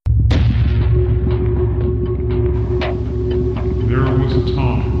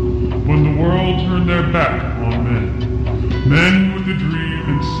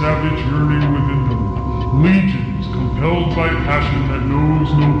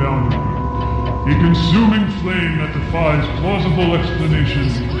A consuming flame that defies plausible explanation.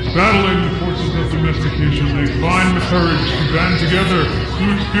 Battling the forces of domestication, they find the courage to band together to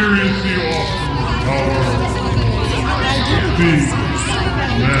experience the awesome power of being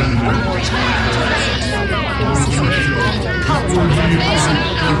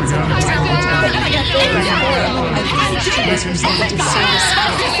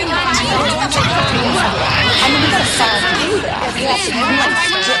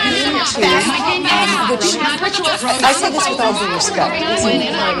I say this with all due respect.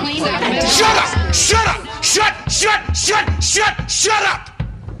 Shut up! Shut up! Shut up!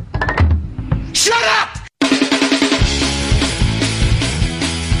 Shut up!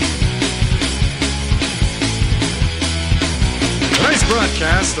 Tonight's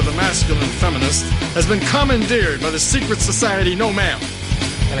broadcast of The Masculine Feminist has been commandeered by the secret society No Ma'am.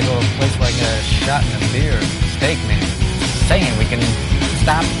 Gotta go to a place where I get a shot and a beer, steak, man. Saying we can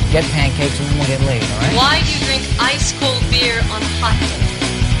stop, get pancakes, and then we'll get laid, all right? Why do you drink ice-cold beer on a hot day?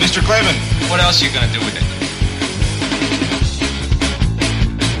 Mr. Clavin, what else are you gonna do with it?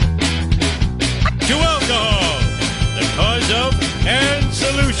 To alcohol, the cause of and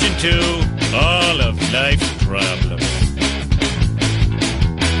solution to all of life's problems.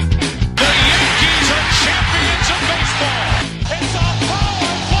 The Yankees are champions of baseball! It's a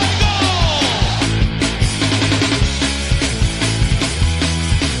power play goal!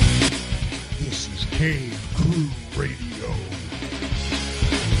 This is Cave Crew Radio.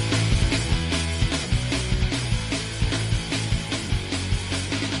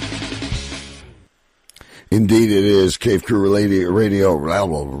 Indeed, it is Cave Crew Radio,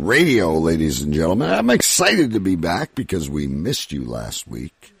 ladies and gentlemen. I'm excited to be back because we missed you last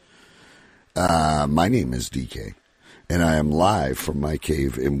week. My name is DK, and I am live from my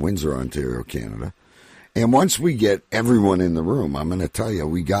cave in Windsor, Ontario, Canada. And once we get everyone in the room, I'm going to tell you,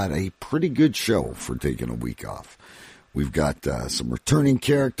 we got a pretty good show for taking a week off. We've got some returning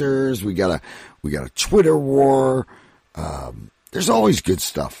characters. We got a Twitter war. There's always good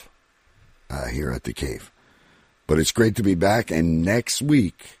stuff here at the cave. But it's great to be back, and next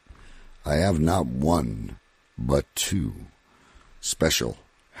week I have not one, but two special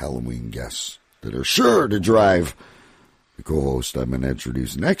Halloween guests that are sure to drive the co-host I'm going to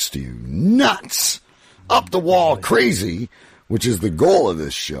introduce next to you nuts, up the wall crazy, which is the goal of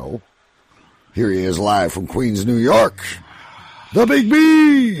this show. Here he is live from Queens, New York, the Big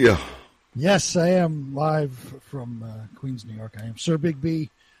B. Yes, I am live from Queens, New York. I am Sir Big B,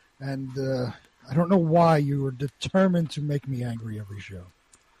 and I don't know why you were determined to make me angry every show.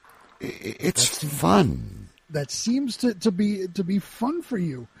 It's fun. That seems to be fun for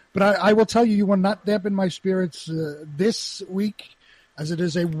you. But I will tell you, you will not dampen my spirits this week, as it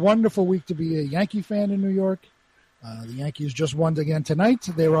is a wonderful week to be a Yankee fan in New York. The Yankees just won again tonight.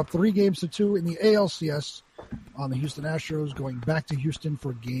 They were up 3-2 in the ALCS on the Houston Astros, going back to Houston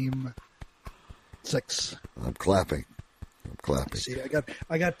for Game 6. I'm clapping. See,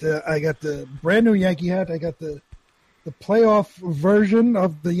 I got the brand new Yankee hat. I got the playoff version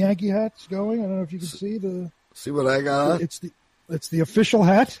of the Yankee hats going. I don't know if you can see the. See what I got? It's the official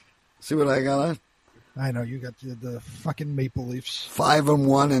hat. See what I got? I know you got the fucking Maple Leafs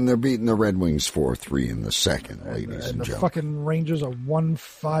 5-1, and they're beating the Red Wings 4-3 in the second, ladies and the gentlemen. Fucking Rangers are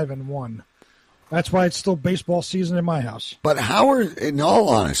 1-5-1. That's why it's still baseball season in my house. But Howard, in all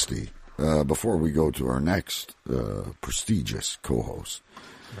honesty. Before we go to our next prestigious co-host,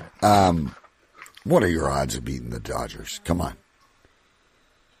 what are your odds of beating the Dodgers? Come on.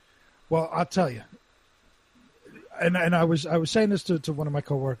 Well, I'll tell you. And I was saying this to one of my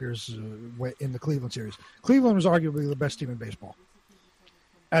coworkers in the Cleveland series. Cleveland was arguably the best team in baseball,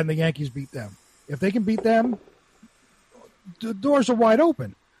 and the Yankees beat them. If they can beat them, the doors are wide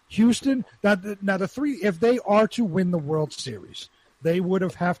open. Houston, now the three, if they are to win the World Series, they would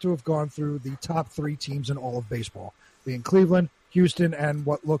have to have gone through the top three teams in all of baseball, being Cleveland, Houston, and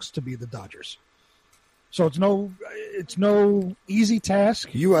what looks to be the Dodgers. So it's no easy task.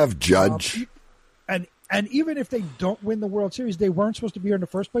 You have Judge. And even if they don't win the World Series, they weren't supposed to be here in the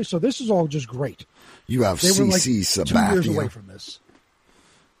first place. So this is all just great. You have CC Sabathia. 2 years away from this.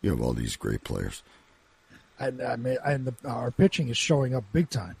 You have all these great players. And our pitching is showing up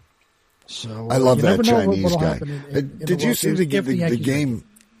big time. So I love that Chinese guy. Did you see the game?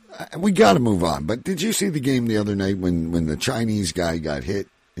 We got to move on, but did you see the game the other night when the Chinese guy got hit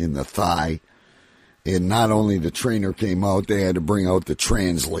in the thigh, and not only the trainer came out, they had to bring out the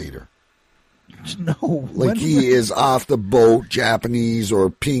translator. No, like he is off the boat, Japanese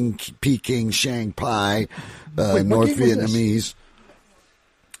or Peking, Shanghai, North Vietnamese.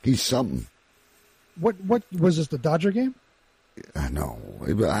 He's something. What was this? The Dodger game? No,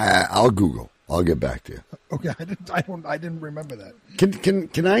 I'll Google. I'll get back to you. Okay, I didn't remember that.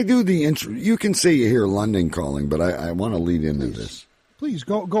 Can I do the intro? You can say you hear London calling, but I want to lead into this. Please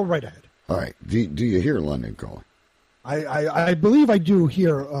go right ahead. All right. Do you hear London calling? I believe I do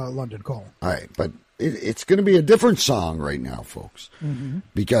hear London calling. All right, but it's going to be a different song right now, folks,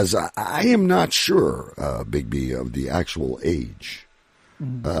 because I am not sure, Big B, of the actual age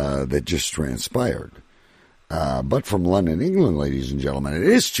that just transpired. But from London, England, ladies and gentlemen, it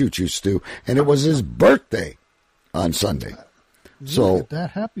is Choo Choo Stew, and it was his birthday on Sunday. So look at that.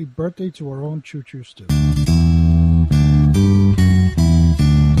 Happy birthday to our own Choo Choo Stew.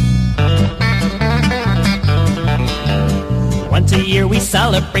 Once a year we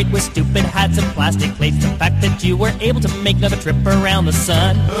celebrate with stupid hats and plastic plates. The fact that you were able to make another trip around the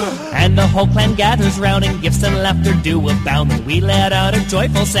sun. And the whole clan gathers round and gifts and laughter do abound. And we let out a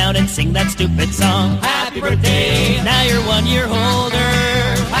joyful sound and sing that stupid song. Happy birthday, now you're 1 year older.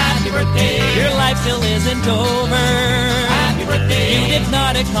 Happy birthday, your life still isn't over. Happy birthday, you did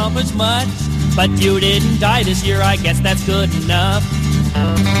not accomplish much, but you didn't die this year, I guess that's good enough.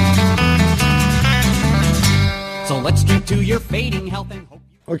 So let's drink to your fading health and hope.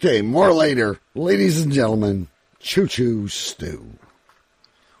 okay, more later, ladies and gentlemen, Choo Choo Stew.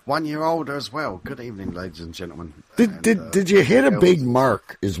 1 year older as well. Good evening, ladies and gentlemen. Did you hit a big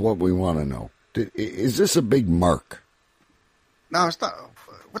mark? Is what we want to know. Is this a big mark? No, it's not.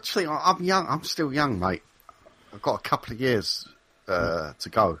 What do you think? I'm young. I'm still young, mate. I've got a couple of years to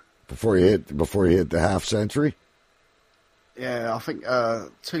go before you hit the half century. Yeah, I think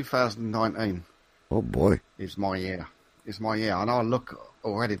 2019. Oh boy, is my year. I know I look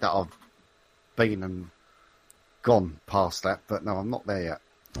already that I've been and gone past that, but no, I'm not there yet.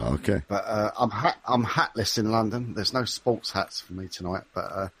 Okay. But I'm hatless in London. There's no sports hats for me tonight.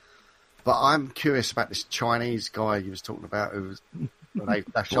 But I'm curious about this Chinese guy you was talking about who was they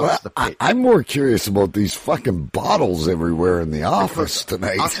shot us the pitch. I'm more curious about these fucking bottles everywhere in the office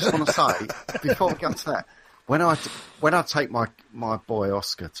tonight. I just want to say before we get to that. When I take my boy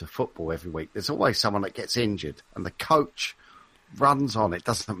Oscar to football every week, there's always someone that gets injured, and the coach runs on. It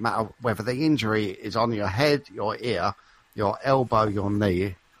doesn't matter whether the injury is on your head, your ear, your elbow, your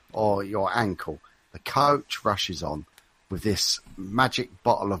knee, or your ankle. The coach rushes on with this magic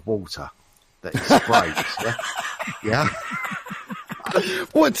bottle of water that he sprays. Yeah.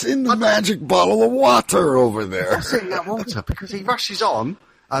 What's in the magic bottle of water over there? What's in that water? Because he rushes on,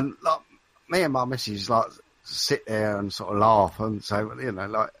 and like, me and my missus sit there and sort of laugh and say,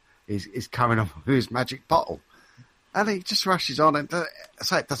 he's coming up with his magic bottle. And he just rushes on and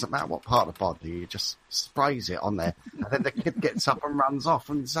so it doesn't matter what part of the body, he just sprays it on there. And then the kid gets up and runs off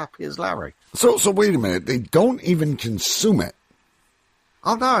and zappy as Larry. So wait a minute, they don't even consume it.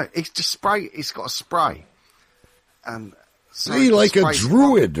 Oh no, he's got a spray. And so like a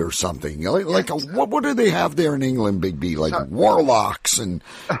druid or something. What do they have there in England, Big B? Like warlocks and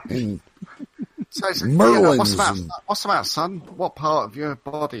so Merlins. What's the matter, son? What part of your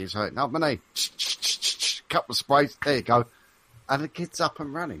body is hurting? No, my knee. Couple of sprays. There you go. And the kid's up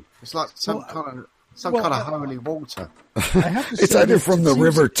and running. It's like some kind of holy water. It's either from the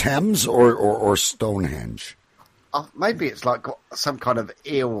River Thames or Stonehenge. Maybe it's like got some kind of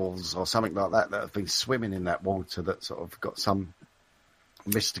eels or something like that have been swimming in that water that sort of got some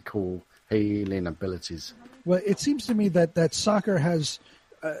mystical healing abilities. Well, it seems to me that soccer has,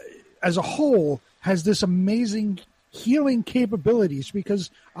 as a whole, has this amazing healing capabilities, because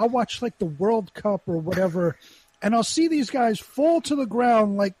I'll watch like the World Cup or whatever, and I'll see these guys fall to the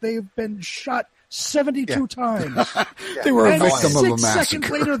ground like they've been shot 72 times. They were a victim of a 6 massacre. seconds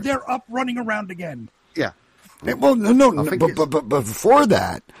later, they're up running around again. Yeah. Well, no, but before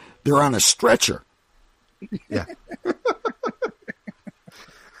that, they're on a stretcher. Yeah.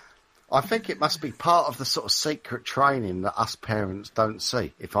 I think it must be part of the sort of secret training that us parents don't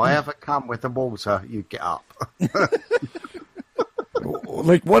see. If I ever come with the water, you get up.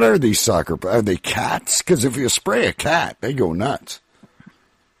 Like, what are these soccer? Are they cats? Because if you spray a cat, they go nuts.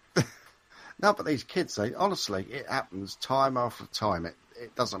 No, but these kids, honestly, it happens time after time.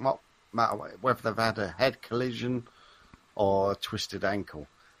 It doesn't matter whether they've had a head collision or a twisted ankle.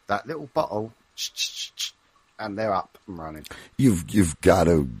 That little bottle, and they're up and running. You've got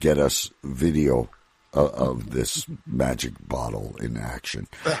to get us video of this magic bottle in action.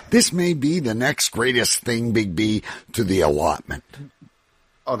 This may be the next greatest thing, Big B, to the allotment.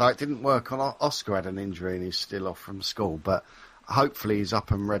 Oh, no, it didn't work on Oscar. Had an injury and he's still off from school, but hopefully he's up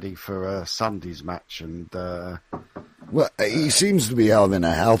and ready for Sunday's match. And well, he seems to be having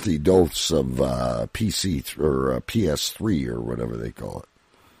a healthy dose of PC or PS3 or whatever they call it.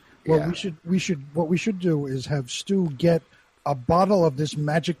 Well, yeah. What we should do is have Stu get a bottle of this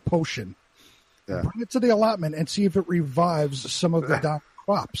magic potion Bring it to the allotment and see if it revives some of the down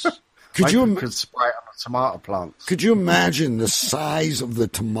crops. Could spray it on the tomato plants? Could you imagine the size of the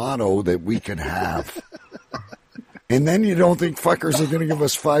tomato that we could have? And then you don't think fuckers are going to give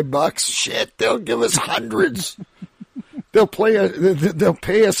us $5? Shit, they'll give us hundreds. They'll pay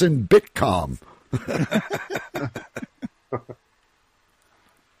us in Bitcom.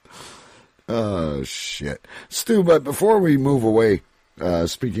 Oh shit, Stu! But before we move away,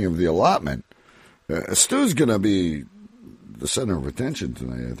 speaking of the allotment, Stu's going to be the center of attention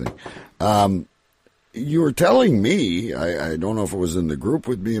tonight, I think. You were telling me, I don't know if it was in the group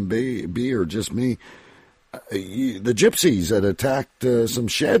with me and B or just me, the gypsies had attacked some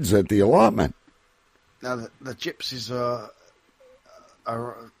sheds at the allotment. Now, the gypsies are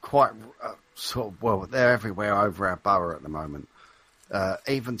quite they're everywhere over our borough at the moment.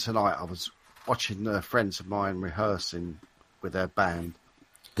 Even tonight, I was watching friends of mine rehearsing with their band.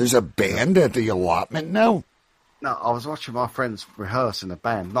 There's a band at the allotment now? No, I was watching my friends rehearse in a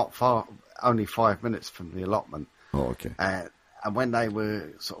band, not far, only 5 minutes from the allotment. Oh, okay. And when they were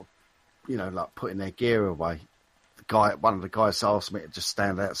sort of, like putting their gear away, one of the guys asked me to just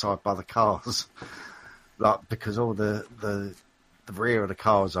stand outside by the cars, like because all the rear of the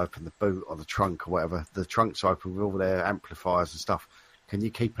car is open, the boot or the trunk or whatever. The trunk's open with all their amplifiers and stuff. Can you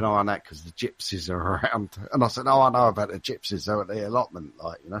keep an eye on that because the gypsies are around? And I said, "Oh, I know about the gypsies. They're at the allotment,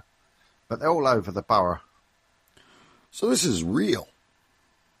 but they're all over the borough." So this is real.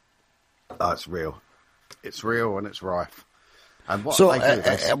 Oh, it's real. It's real and it's rife. And what so they do,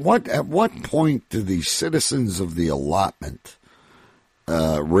 at what point do the citizens of the allotment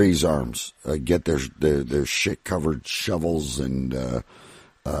raise arms, get their shit covered shovels and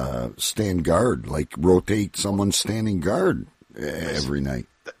stand guard, like rotate someone standing guard every night?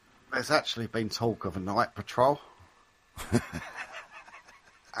 There's actually been talk of a night patrol.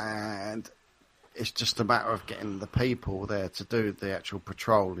 And it's just a matter of getting the people there to do the actual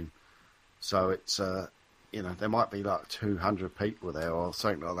patrolling. So it's, there might be like 200 people there or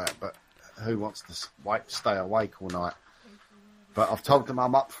something like that, but who wants to stay awake all night? But I've told them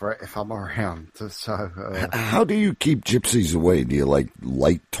I'm up for it if I'm around. So, how do you keep gypsies away? Do you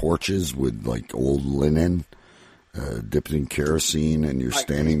light torches with old linen, dipped in kerosene, and you're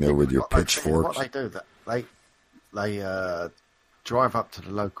standing there with your pitchforks? What they do, they drive up to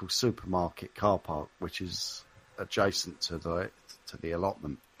the local supermarket car park, which is adjacent to the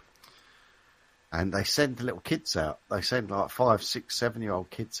allotment. And they send the little kids out. They send 5, 6, 7-year-old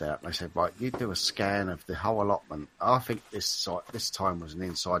kids out. And they said, right, you do a scan of the whole allotment. I think this time was an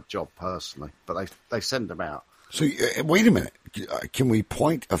inside job, personally. But they send them out. So, wait a minute. Can we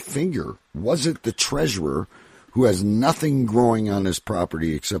point a finger? Was it the treasurer who has nothing growing on his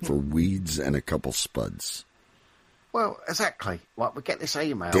property except for weeds and a couple spuds? Well, exactly. Like, we get this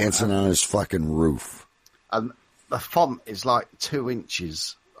email. Dancing on his fucking roof. And the font is 2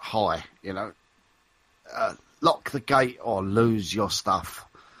 inches high, lock the gate or lose your stuff.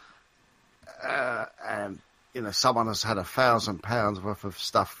 And, someone has had £1,000 worth of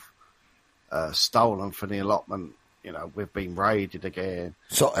stuff stolen from the allotment. We've been raided again.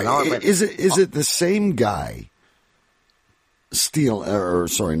 So is it the same guy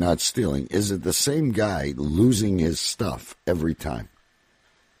not stealing? Is it the same guy losing his stuff every time?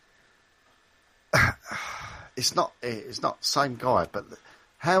 It's not the same guy, but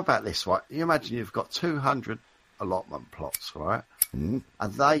how about this, right? You imagine you've got 200 allotment plots, right? Mm-hmm.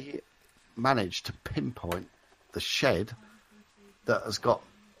 And they managed to pinpoint the shed that has got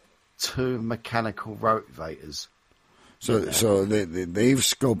 2 mechanical rotavators. So they've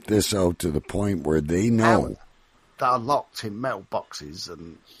scoped this out to the point where they know. They are locked in metal boxes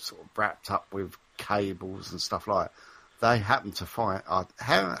and sort of wrapped up with cables and stuff like that. They happen to find...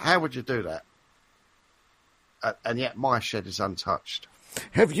 how would you do that? And yet my shed is untouched.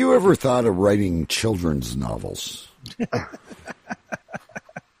 Have you ever thought of writing children's novels?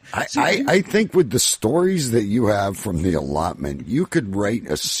 I think with the stories that you have from the allotment, you could write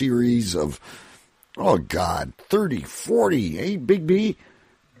a series of, 30, 40, eh, Big B?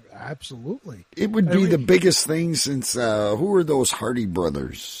 Absolutely. It would be the biggest thing since, who are those Hardy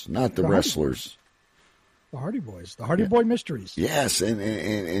brothers? Not the wrestlers. The Hardy Boys. The Hardy Boy Mysteries. Yes,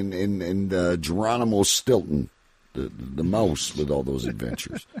 and Geronimo Stilton. The mouse with all those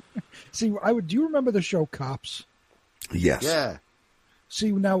adventures. See, do you remember the show Cops? Yes. Yeah.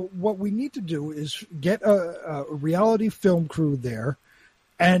 See, now what we need to do is get a reality film crew there,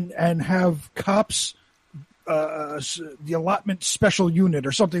 and have Cops, the allotment special unit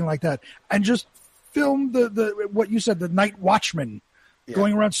or something like that, and just film the what you said, the night watchman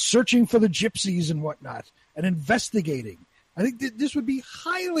going around searching for the gypsies and whatnot, and investigating. I think this would be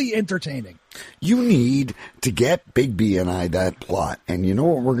highly entertaining. You need to get Big B and I that plot. And you know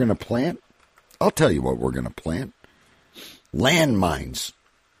what we're going to plant? I'll tell you what we're going to plant. Landmines.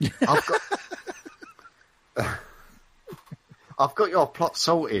 I've got your plot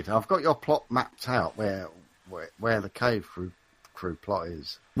sorted. I've got your plot mapped out where the cave crew plot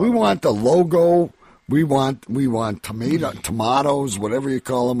is. We want the logo. We want tomatoes, whatever you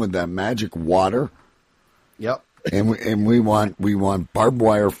call them, with that magic water. Yep. And we want barbed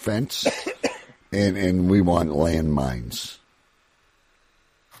wire fence, and we want landmines.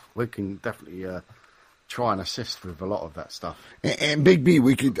 We can definitely try and assist with a lot of that stuff. And Big B,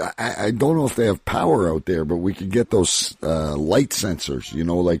 we could. I don't know if they have power out there, but we could get those light sensors. You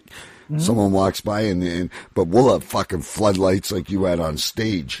know, like someone walks by but we'll have fucking floodlights like you had on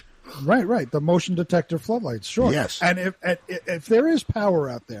stage. Right. The motion detector floodlights, sure. Yes. And if there is power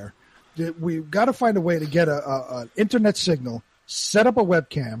out there, we've got to find a way to get an internet signal, set up a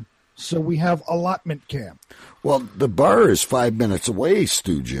webcam, so we have allotment cam. Well, the bar is 5 minutes away,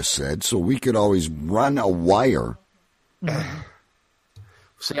 Stu just said, so we could always run a wire.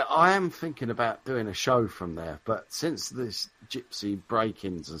 See, I am thinking about doing a show from there, but since this gypsy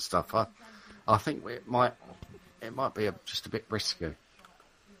break-ins and stuff, I think it might be just a bit risky.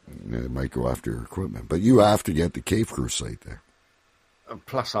 It might go after your equipment, but you have to get the Cave Crew site there. And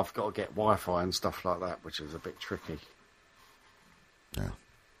plus, I've got to get Wi-Fi and stuff like that, which is a bit tricky. Yeah.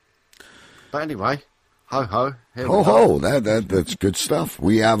 But anyway, ho. That's good stuff.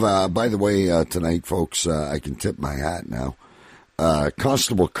 We have, by the way, tonight, folks, I can tip my hat now.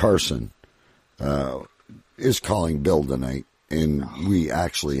 Constable Carson is calling Bill tonight, and we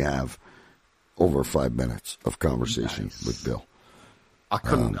actually have over 5 minutes of conversation with Bill.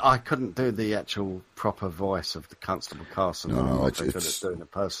 I couldn't do the actual proper voice of the Constable Carson. No, it's good at doing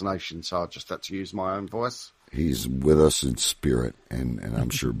impersonation, so I just had to use my own voice. He's with us in spirit, and I'm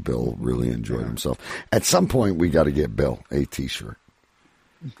sure Bill really enjoyed himself. At some point, we got to get Bill a T-shirt.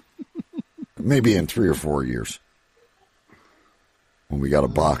 Maybe in 3 or 4 years, when we got a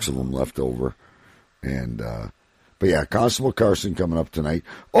box of them left over. And but yeah, Constable Carson coming up tonight.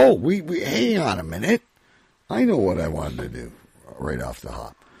 Oh, we hang on a minute. I know what I wanted to do right off the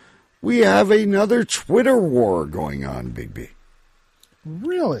hop. We have another Twitter war going on, Big B.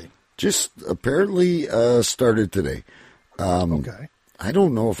 Really? Just apparently started today. Okay. I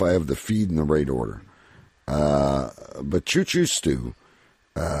don't know if I have the feed in the right order. But Choo Choo Stew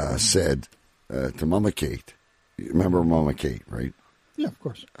said to Mama Kate, you remember Mama Kate, right? Yeah, of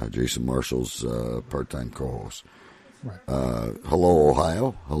course. Jason Marshall's part-time co-host. Right. Hello,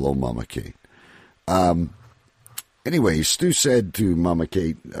 Ohio. Hello, Mama Kate. Anyway, Stu said to Mama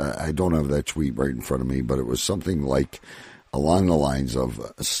Kate, I don't have that tweet right in front of me, but it was something like along the lines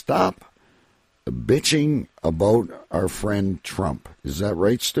of, stop bitching about our friend Trump. Is that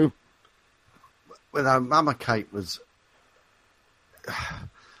right, Stu? Well, Mama Kate was...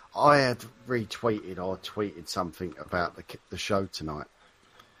 I had retweeted or tweeted something about the show tonight.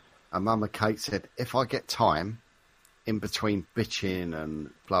 And Mama Kate said, if I get time in between bitching and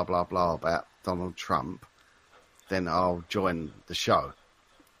blah, blah, blah about Donald Trump, then I'll join the show.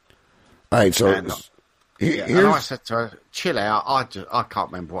 All right, so... And I said to her, chill out. I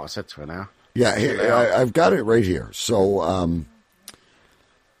can't remember what I said to her now. Yeah, I've got it right here. So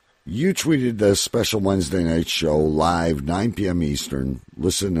you tweeted the special Wednesday night show live, 9 p.m. Eastern.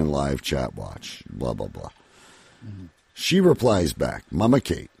 Listen and live chat watch, blah, blah, blah. Mm-hmm. She replies back, Mama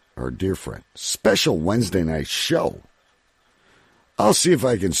Kate, our dear friend, special Wednesday night show. I'll see if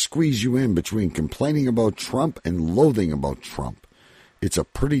I can squeeze you in between complaining about Trump and loathing about Trump. It's a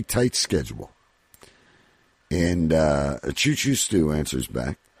pretty tight schedule. And Choo Choo Stew answers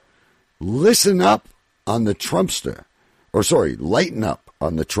back, listen up on the Trumpster. Or sorry, lighten up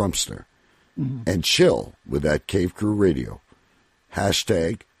on the Trumpster. Mm-hmm. And chill with that Cave Crew radio.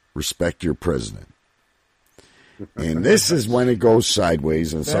 Hashtag respect your president. And this is when it goes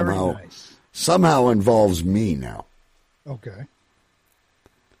sideways and somehow involves me now. Okay.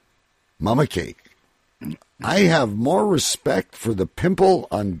 Mama Kate, I have more respect for the pimple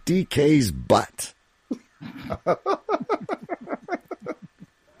on DK's butt.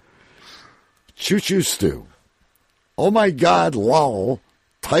 Choo Choo Stew. Oh my God, lol.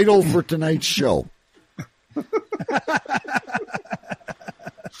 Title for tonight's show.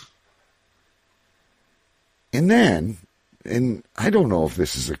 And then, and I don't know if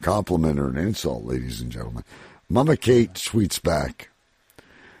this is a compliment or an insult, ladies and gentlemen, Mama Kate tweets back,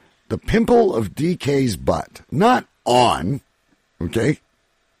 the pimple of DK's butt, not on, okay?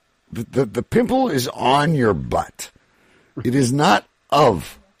 The pimple is on your butt. It is not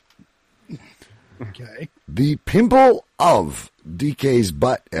of. Okay. The pimple of DK's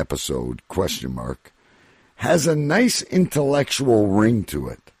butt episode, ? Has a nice intellectual ring to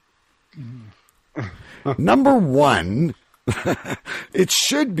it. Number one, it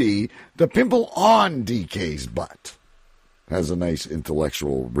should be the pimple on DK's butt has a nice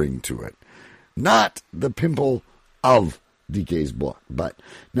intellectual ring to it, not the pimple of DK's butt.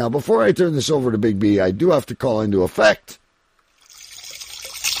 Now, before I turn this over to Big B, I do have to call into effect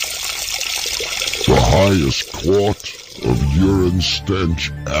the highest court of urine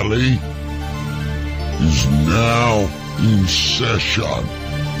stench alley is now in session.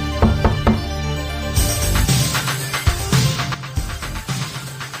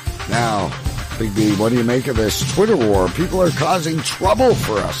 Now, Big B, what do you make of this Twitter war? People are causing trouble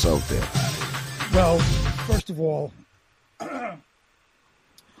for us out there. Well, first of all,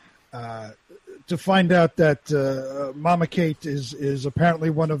 to find out that Mama Kate is apparently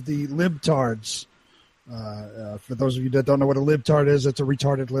one of the libtards. For those of you that don't know what a libtard is, it's a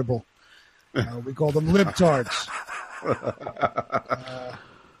retarded liberal. We call them libtards.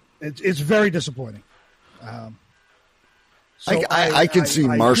 It's very disappointing. So I can see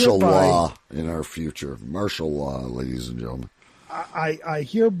martial law in our future. Martial law, ladies and gentlemen. I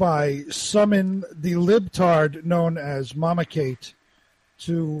hereby summon the libtard known as Mama Kate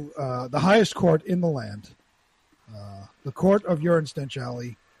to the highest court in the land, the court of urine stench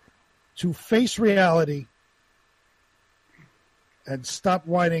alley, to face reality and stop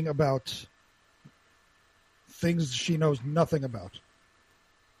whining about things she knows nothing about.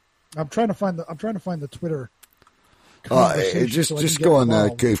 I'm trying to find the Twitter. Just go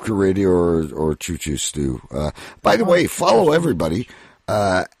on Cave Crew Radio or Choo Choo Stew. By the way, follow everybody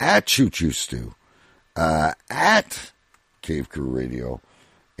at Choo Choo Stew, at Cave Crew Radio,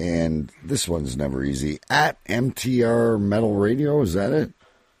 and this one's never easy, at MTR Metal Radio. Is that it?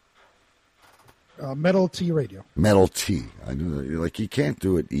 Metal T Radio. Metal T. I knew that. Like, you can't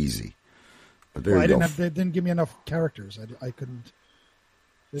do it easy. But there you go. They didn't give me enough characters. I couldn't.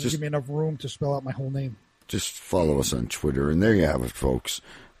 They didn't give me enough room to spell out my whole name. Just follow us on Twitter, and there you have it, folks.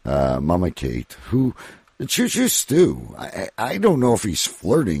 Mama Kate, who Choo Choo Stew. I don't know if he's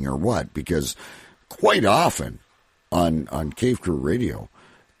flirting or what, because quite often on Cave Crew Radio,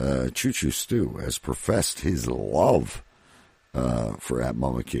 Choo Choo Stew has professed his love for at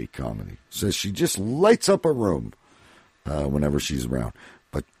Mama Kate comedy. Says she just lights up a room whenever she's around.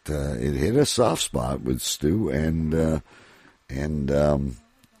 But it hit a soft spot with Stu and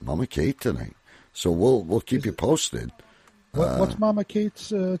Mama Kate tonight. So we'll keep you posted. What's Mama Kate's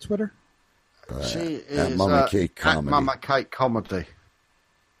Twitter? She is at Mama Kate Comedy. At Mama Kate Comedy.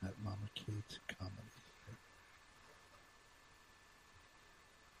 At Mama Kate Comedy.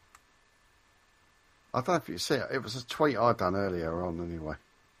 I don't know if you see it. It was a tweet I done earlier on anyway.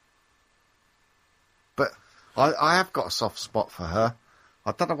 But I have got a soft spot for her.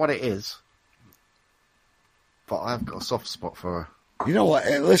 I don't know what it is, but I have got a soft spot for her. You know what?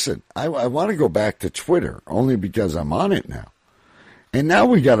 Hey, listen, I want to go back to Twitter only because I'm on it now. And now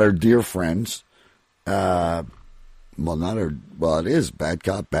we got our dear friends, it is Bad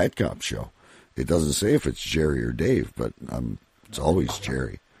Cop show. It doesn't say if it's Jerry or Dave, but it's always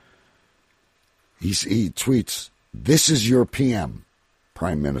Jerry. He tweets, "This is your PM,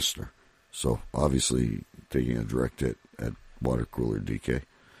 Prime Minister." So obviously taking a direct hit at Water Cooler DK.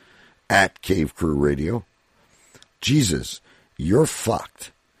 At Cave Crew Radio. Jesus, you're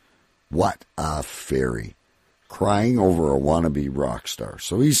fucked. What a fairy. Crying over a wannabe rock star.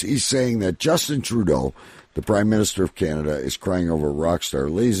 So he's saying that Justin Trudeau, the Prime Minister of Canada, is crying over a rock star.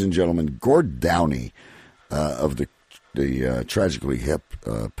 Ladies and gentlemen, Gord Downey of the Tragically Hip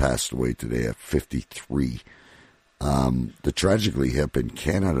passed away today at 53. The Tragically Hip in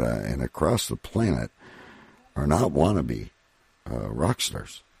Canada and across the planet are not wannabe rock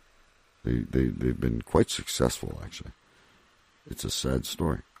stars. They've been quite successful, actually. It's a sad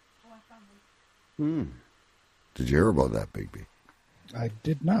story. Did you hear about that, Big B? I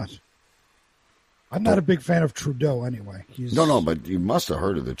did not. I'm not a big fan of Trudeau anyway. No, but you must have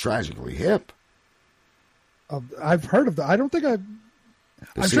heard of the Tragically Hip. I've heard of them. I don't think I've...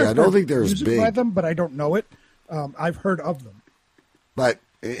 I don't think they're as big. By them, but I don't know it. I've heard of them. But,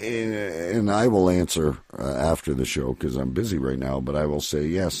 and I will answer after the show because I'm busy right now, but I will say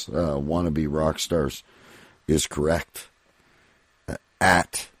yes, wannabe rock stars is correct.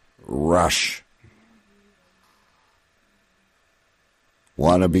 At Rush.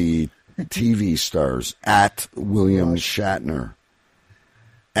 Wannabe TV stars. At William Shatner.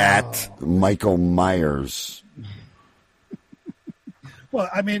 At Michael Myers. Well,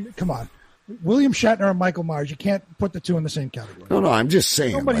 I mean, come on. William Shatner and Michael Myers. You can't put the two in the same category. No, I'm just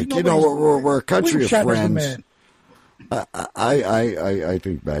saying. We're a country of friends. I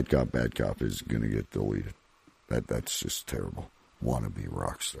think Bad Cop is going to get deleted. That's just terrible. Wannabe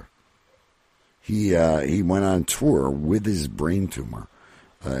rockstar. He went on tour with his brain tumor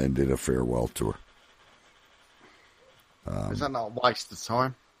and did a farewell tour. Is that not a waste of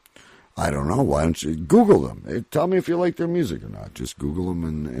time? I don't know. Why don't you Google them? Tell me if you like their music or not. Just Google them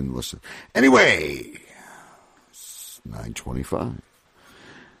and listen. Anyway, it's 9:25.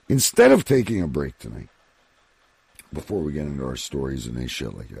 Instead of taking a break tonight, before we get into our stories and any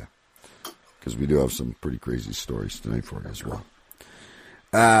shit like that, because we do have some pretty crazy stories tonight for you as well.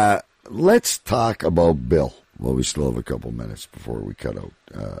 Let's talk about Bill. Well, we still have a couple minutes before we cut out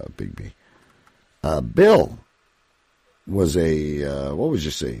Big B. Bill was what would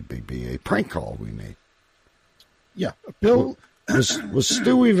you say, Big B? A prank call we made. Yeah, Bill. Was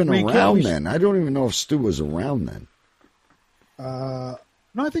Stu even around then? I don't even know if Stu was around then. No,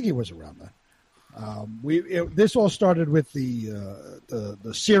 I think he was around then. This all started with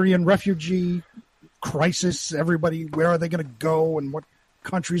the Syrian refugee crisis. Everybody, where are they going to go, and what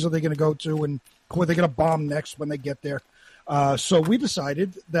countries are they going to go to, and who are they going to bomb next when they get there? So we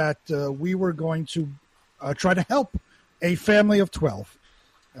decided that we were going to try to help a family of 12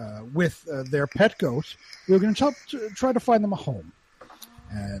 with their pet goat. We were going to try to find them a home.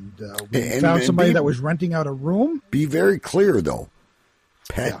 And we found somebody that was renting out a room. Be very clear, though.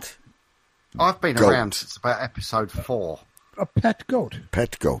 Pet. Yeah. I've been around since about episode 4. A pet goat.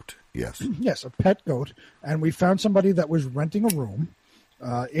 Pet goat, yes. Yes, a pet goat. And we found somebody that was renting a room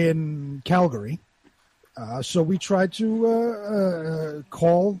in Calgary. So we tried to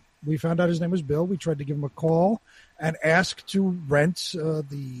call. We found out his name was Bill. We tried to give him a call and ask to rent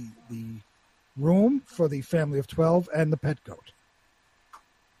the room for the family of 12 and the pet goat.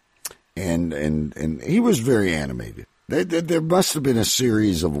 And he was very animated. There must have been a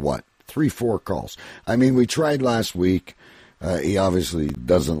series of 3-4 calls. I mean, we tried last week. He obviously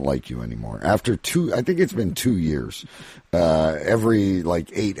doesn't like you anymore. After I think it's been 2 years. Every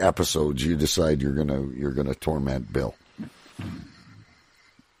 8 episodes, you decide you're gonna torment Bill.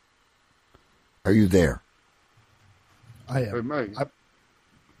 Are you there? I am.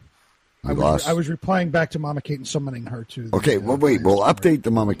 I was replying back to Mama Kate and summoning her to. Okay, well, wait. We'll update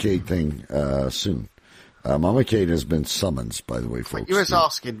the Mama Kate thing soon. Mama Kate has been summoned, by the way, folks. You was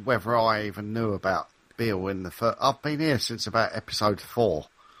asking whether I even knew about Bill in the first. I've been here since about episode 4.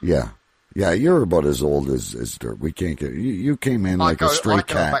 Yeah, you're about as old as dirt. We can't get you. Came in like a stray cat.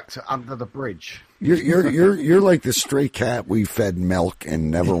 I go back to Under the Bridge. You're like the stray cat we fed milk and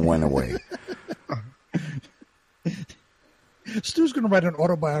never went away. Stu's going to write an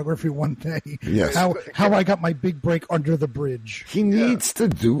autobiography one day. Yes. How I got my big break under the bridge. He needs to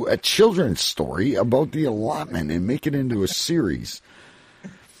do a children's story about the allotment and make it into a series.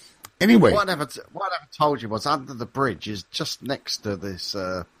 Anyway. What I never told you was Under the Bridge is just next to this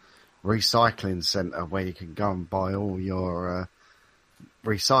recycling centre where you can go and buy all your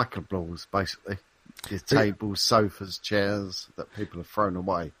recyclables, basically. Your tables, sofas, chairs that people have thrown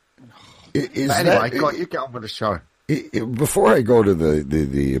away. Anyway, you get on with the show. Before I go to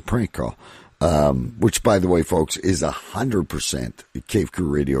the prank call, which, by the way, folks, is 100% Cave Crew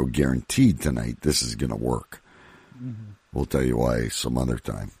Radio guaranteed tonight, this is going to work. Mm-hmm. We'll tell you why some other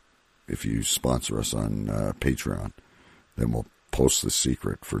time. If you sponsor us on Patreon, then we'll post the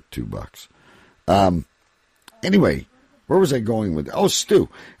secret for $2. Anyway, where was I going with? Oh, Stu,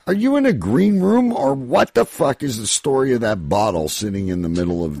 are you in a green room, or what the fuck is the story of that bottle sitting in the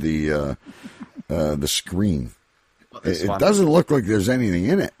middle of the screen? It doesn't look like there's anything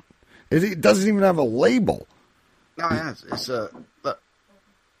in it. It doesn't even have a label. No, it has. It's look.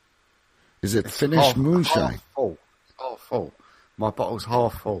 Is it finished moonshine? Half full. My bottle's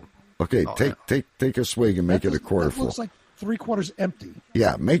half full. Okay, take a swig and make it a quarter full. Looks like 3/4 empty.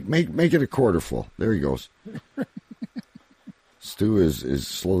 Yeah, make it a quarter full. There he goes. Stu is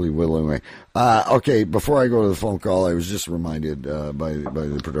slowly whittling away. Okay, before I go to the phone call, I was just reminded by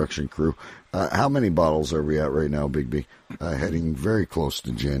the production crew. How many bottles are we at right now, Big B? Heading very close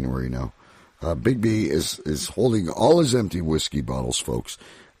to January now. Big B is holding all his empty whiskey bottles, folks,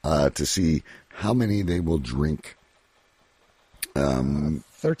 to see how many they will drink.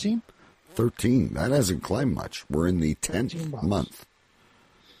 13? 13. That hasn't climbed much. We're in the 10th month.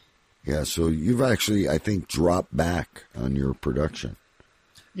 Yeah, so you've actually, I think, dropped back on your production.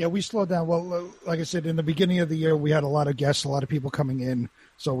 Yeah, we slowed down. Well, like I said, in the beginning of the year, we had a lot of guests, a lot of people coming in,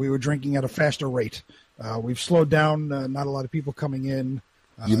 so we were drinking at a faster rate. We've slowed down, not a lot of people coming in.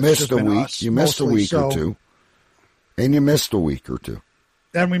 You missed a week. You missed a week or two. And you missed a week or two.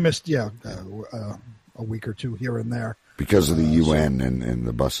 And we missed, a week or two here and there. Because of the UN and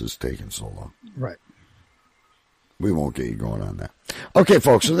the buses taking so long. Right. We won't get you going on that. Okay,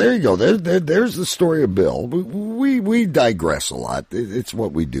 folks, so there you go. There's the story of Bill. We digress a lot. It's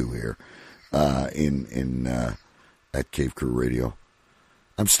what we do here at Cave Crew Radio.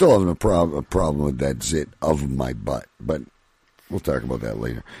 I'm still having a problem with that zit of my butt, but we'll talk about that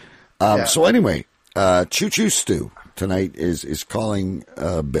later. So anyway, Choo Choo Stew tonight is calling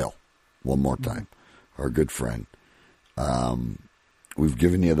Bill one more time, our good friend. We've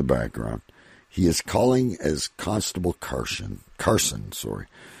given you the background. He is calling as Constable Carson.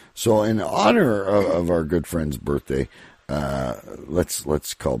 So in honor of our good friend's birthday,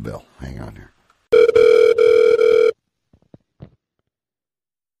 let's call Bill. Hang on here.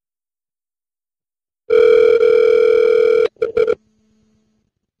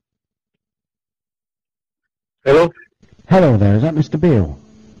 Hello? Hello there, is that Mr. Beale?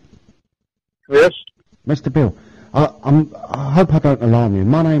 Yes? Mr. Beale, I hope I don't alarm you.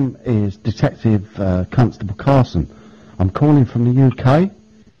 My name is Detective Constable Carson. I'm calling from the UK.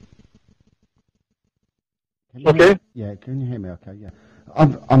 Okay. Can you hear me okay? Yeah.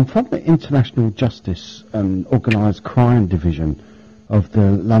 I'm from the International Justice and Organised Crime Division of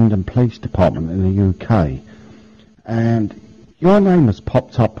the London Police Department in the UK. And your name has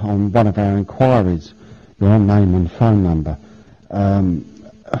popped up on one of our inquiries. Your name and phone number, and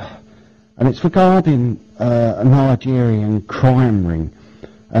it's regarding a Nigerian crime ring,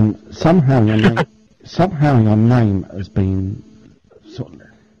 and somehow your name has been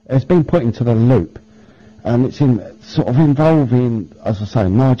put into the loop, and it's involving, as I say,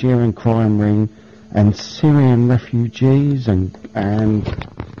 Nigerian crime ring and Syrian refugees and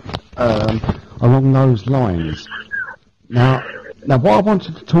along those lines. Now, what I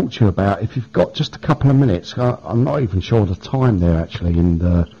wanted to talk to you about, if you've got just a couple of minutes, I'm not even sure the time there actually.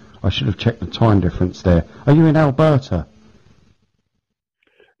 I should have checked the time difference there. Are you in Alberta?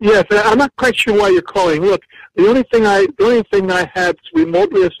 Yes, I'm not quite sure why you're calling. Look, the only thing I had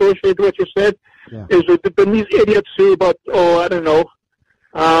remotely associated with what you said is that there've been these idiots who, back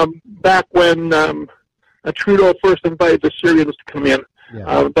when Trudeau first invited the Syrians to come in,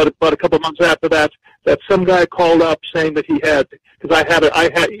 about a couple of months after that some guy called up saying that he had, because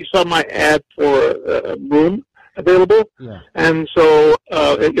you saw my ad for a room available, and so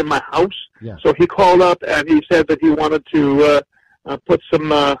in my house. So he called up and he said that he wanted to put some,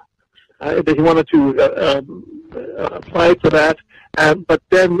 that he wanted to apply for that. But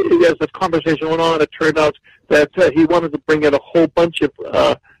then, as the conversation went on, it turned out that he wanted to bring in a whole bunch of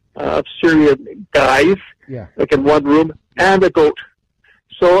Syrian guys, like in one room, and a goat.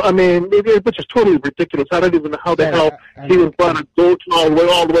 So, I mean, which is totally ridiculous. I don't even know how the hell he was brought a goat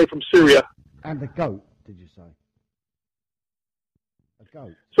all the way from Syria. And a goat, did you say? A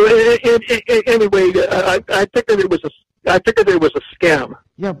goat. So, anyway, I figured it was a scam.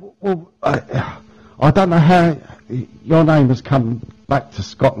 Yeah, well, I don't know how your name has come back to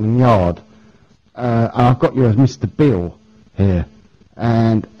Scotland Yard, and I've got you as Mr. Bill here,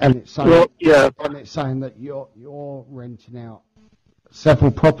 and it's saying, and it's saying that you're renting out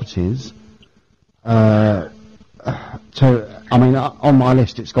several properties on my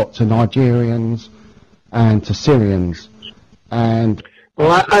list it's got to Nigerians and to Syrians, and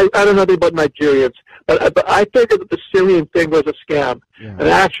well, I don't know anything about Nigerians, but I figured that the Syrian thing was a scam, and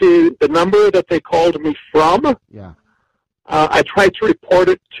actually the number that they called me from, I tried to report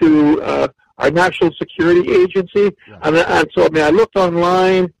it to our National Security Agency, and so I looked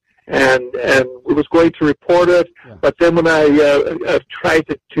online and was going to report it, but then when I tried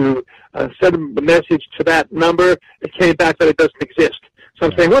to send a message to that number, it came back that it doesn't exist. So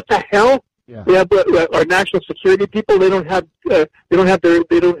I'm saying, what the hell? But our national security people, they don't have their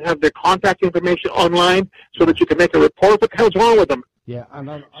contact information online so that you can make a report. What the hell's wrong with them? Anyway,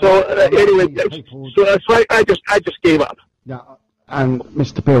 I just gave up. Yeah. And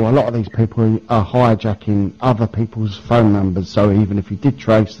Mr. Bill, a lot of these people are hijacking other people's phone numbers, so even if you did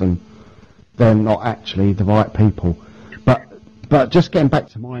trace them, they're not actually the right people. But just getting back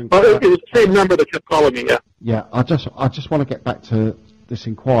to my... Well, it was the same number that kept calling me, Yeah, I just want to get back to this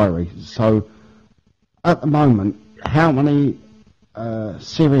inquiry. So, at the moment, how many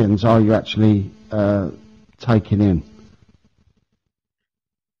Syrians are you actually taking in?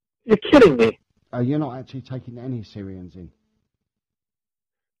 You're kidding me. You're not actually taking any Syrians in?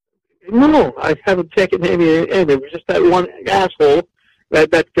 No, I haven't taken any. It was just that one asshole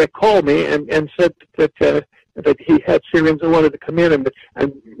that called me and said that he had Syrians who wanted to come in,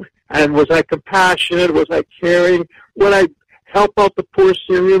 and was I compassionate? Was I caring? Would I help out the poor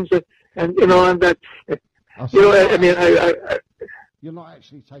Syrians? And You're not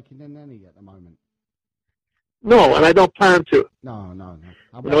actually taking in any at the moment. No, and I don't plan to. No.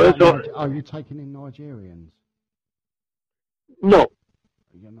 Are you taking in Nigerians? No.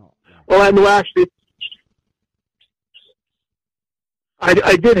 You're not. No. Well, actually,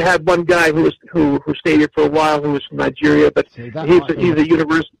 I did have one guy who stayed here for a while who was from Nigeria, but he's a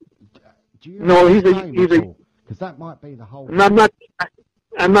university. No, he's a because that might be the whole. And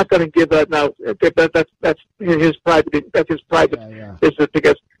I'm not going to give that now. That's his private. That's his private business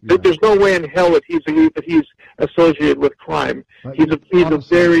because there's no way in hell that he's associated with crime. But he's a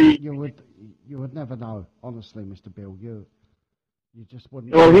very. You would never know, honestly, Mr. Bill. You just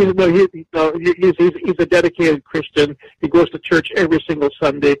wouldn't. Well, he's a dedicated Christian. He goes to church every single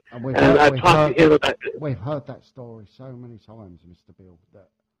Sunday, and I've talked to him about. We've heard that story so many times, Mr. Bill. That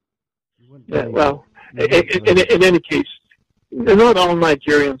you wouldn't. Yeah, well, in any case. Not all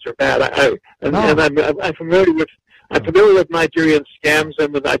Nigerians are bad. I'm familiar with Nigerian scams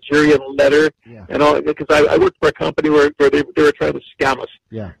and the Nigerian letter and all because I worked for a company where they were trying to scam us.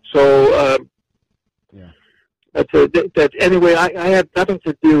 Yeah. So that's anyway. I had nothing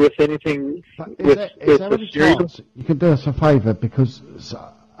to do with anything. Is there any chance you can do us a favour because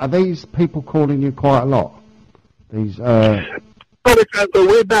are these people calling you quite a lot? These.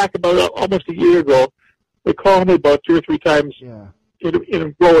 Way back about almost a year ago. They called me about 2 or 3 times in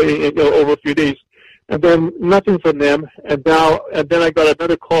a row over a few days, and then nothing from them. And then I got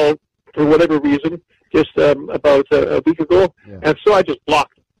another call for whatever reason just about a week ago, and so I just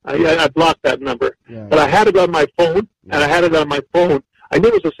blocked. I blocked that number, but I had it on my phone, and I had it on my phone. I knew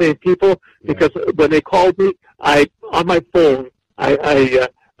it was the same people because when they called me, on my phone I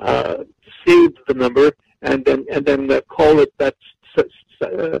saved the number and then called it that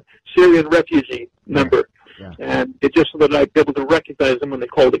Syrian refugee number. And it just so that I'd be able to recognize them when they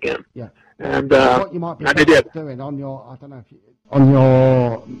called again. Yeah. And what you might be doing on your, I don't know if you, on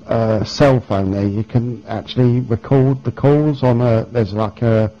your cell phone there, you can actually record the calls on there's like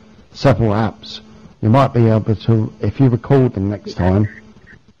several apps. You might be able to, if you record them next time,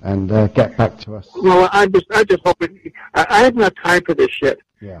 and get back to us. Well, I'm just hoping. I have no time for this shit.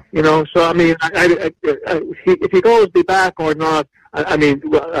 Yeah. You know, so I mean, if he calls me back or not, I mean,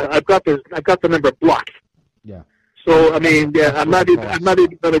 I've got the number blocked. Yeah. So I mean, I'm not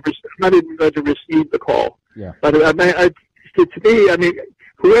even going to receive the call. Yeah. But to me, I mean,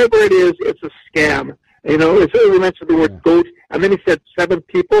 whoever it is, it's a scam. You know, it's really mentioned the word goat, and then he said 7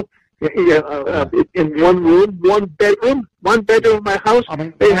 people. In one room, one bedroom in my house. I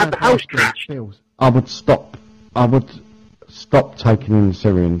mean, they have the house trashed. I would stop taking in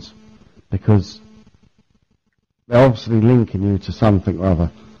Syrians because they're obviously linking you to something or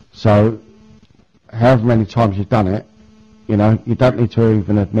other. So, however many times you've done it, you know, you don't need to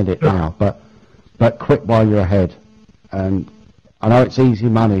even admit it now, but quit while you're ahead. And I know it's easy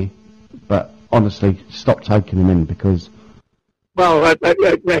money, but honestly, stop taking them in because. Well, I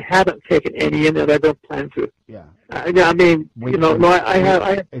haven't taken any in, and I don't plan to. Yeah. I mean, you know, no, I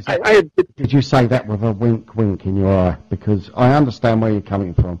have. Did you say that with a wink in your eye? Because I understand where you're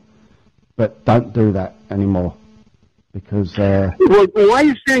coming from, but don't do that anymore. Because. Well, why are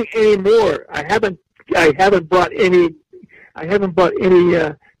you saying anymore? I haven't brought any. I haven't brought any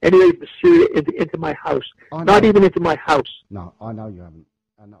of the Syria into my house. Not even into my house. No, I know you haven't.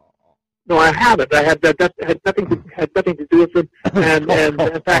 I know. No, I haven't. I had that had nothing to do with it. And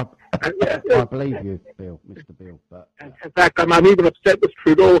in fact, I believe you, Mr. Bill. But in fact, I'm even upset with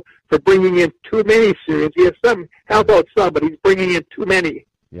Trudeau for bringing in too many Syrians. He has some help out some, but he's bringing in too many.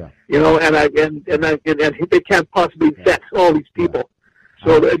 Yeah. You know, and they can't possibly vet all these people.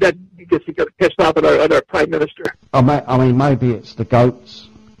 So that gets he got pissed off at our prime minister. I mean, maybe it's the goats.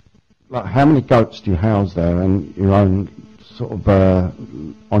 Like, how many goats do you house there, and your own? Sort of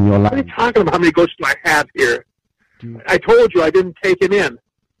on your land. What are you talking about? How many goats do I have here? I told you I didn't take it in.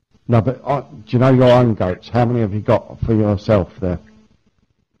 No, but do you know your own goats? How many have you got for yourself there?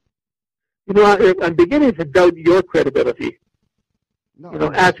 You know, I'm beginning to doubt your credibility. No, you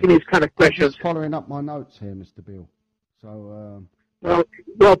know, asking these kind of questions. I'm just following up my notes here, Mr. Bill. So. Well,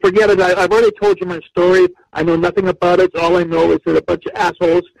 forget it. I've already told you my story. I know nothing about it. All I know is that a bunch of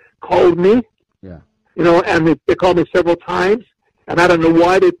assholes called me. Yeah. You know, and they called me several times, and I don't know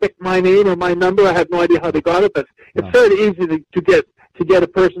why they picked my name or my number. I have no idea how they got it, but it's fairly easy to get a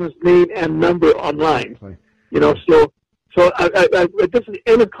person's name and number online. Exactly. You know, so this is the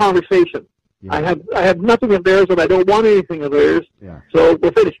end of conversation. Yeah. I have nothing of theirs, and I don't want anything of theirs. Yeah. So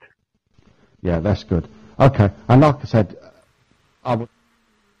we're finished. Yeah, that's good. Okay, and like I said, I would.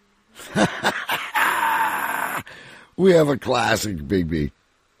 We have a classic, Big B.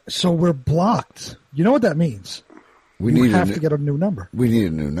 So we're blocked. You know what that means? You have to get a new number. We need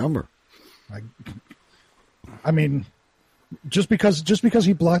a new number. I mean, just because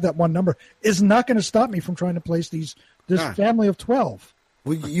he blocked that one number is not going to stop me from trying to place this family of 12.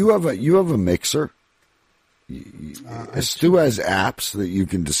 Well, you have a mixer. Stu has apps that you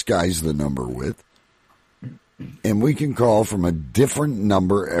can disguise the number with, and we can call from a different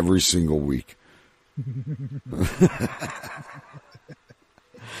number every single week.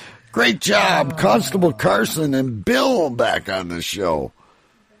 Great job, Constable Carson and Bill back on the show.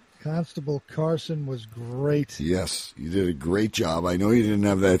 Constable Carson was great. Yes, you did a great job. I know you didn't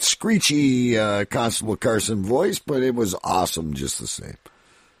have that screechy Constable Carson voice, but it was awesome just the same.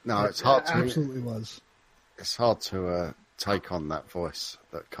 No, it's hard to... absolutely was. It's hard to take on that voice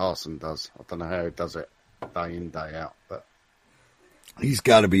that Carson does. I don't know how he does it day in, day out, but... He's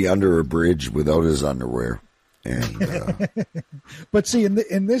got to be under a bridge without his underwear. And But see,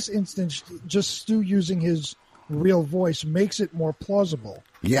 in this instance, just Stu using his real voice makes it more plausible.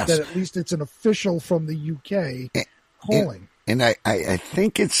 Yes. That at least it's an official from the UK calling. And I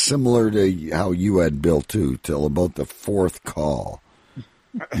think it's similar to how you had Bill, too, till about the fourth call.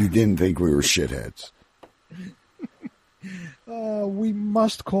 You didn't think we were shitheads. We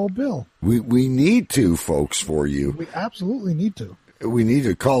must call Bill. We need to, folks, for you. We absolutely need to. We need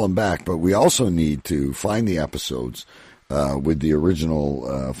to call him back, but we also need to find the episodes with the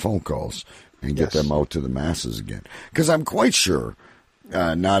original phone calls and get them out to the masses again. Because I'm quite sure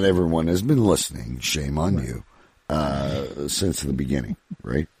not everyone has been listening. Shame on you since the beginning,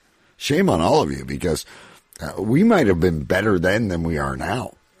 right? Shame on all of you, because we might have been better then than we are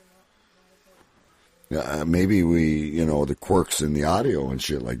now. Maybe we, the quirks in the audio and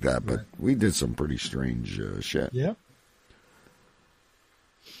shit like that, but we did some pretty strange shit. Yeah.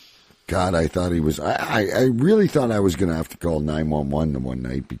 God, I thought he was... I really thought I was going to have to call 911 the one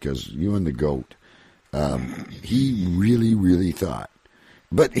night because you and the goat, he really, really thought.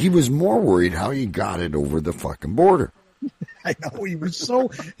 But he was more worried how he got it over the fucking border. I know, he was so...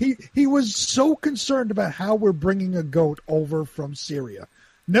 he was so concerned about how we're bringing a goat over from Syria.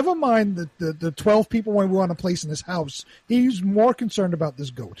 Never mind the 12 people when we want to place in his house. He's more concerned about this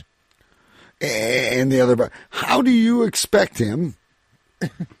goat. And the other... How do you expect him...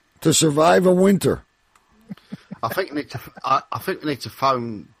 to survive a winter? I think we need to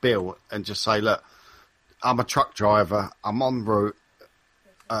phone Bill and just say, look, I'm a truck driver. I'm en route.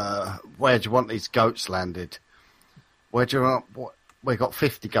 Where do you want these goats landed? Where do you want? We got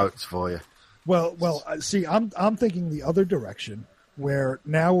 50 goats for you. Well. See, I'm thinking the other direction, where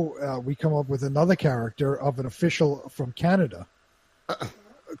now we come up with another character of an official from Canada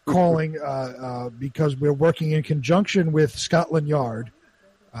calling because we're working in conjunction with Scotland Yard.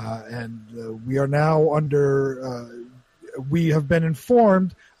 And we are now we have been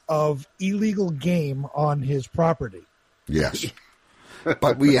informed of illegal game on his property. Yes.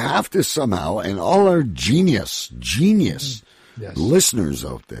 But we have to somehow, and all our genius listeners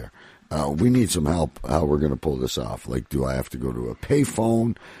out there, we need some help how we're going to pull this off. Like, do I have to go to a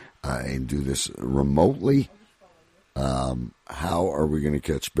payphone and do this remotely? How are we going to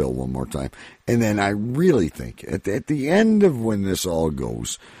catch Bill one more time? And then I really think at the end of when this all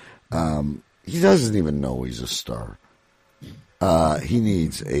goes, he doesn't even know he's a star. He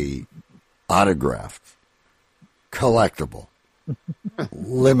needs a autographed, collectible,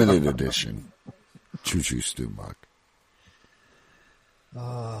 limited edition Choo Choo Stew mug.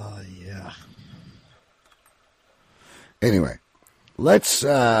 Yeah. Anyway, let's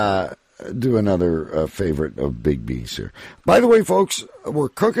do another favorite of Big B's here. By the way, folks, we're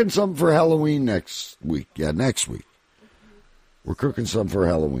cooking something for Halloween next week. Yeah, next week. We're cooking something for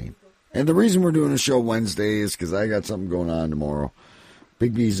Halloween. And the reason we're doing a show Wednesday is because I got something going on tomorrow.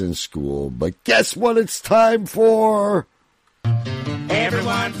 Big B's in school. But guess what it's time for?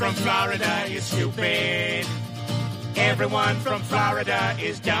 Everyone from Florida is stupid. Everyone from Florida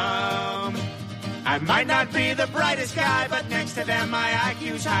is dumb. I might not be the brightest guy, but next to them my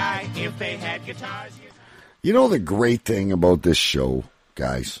IQ's high. If they had guitars... You know the great thing about this show,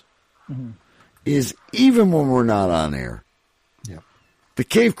 guys, is even when we're not on air, the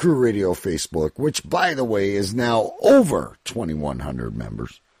Cave Crew Radio Facebook, which, by the way, is now over 2,100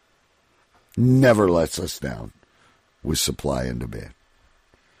 members, never lets us down with supply and demand.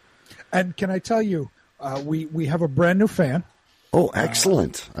 And can I tell you, we have a brand new fan. Oh,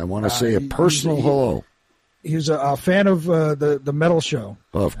 excellent. I want to say a personal hello. He's a fan of the metal show.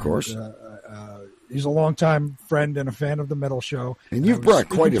 Oh, of course. He's a longtime friend and a fan of the metal show. And you've brought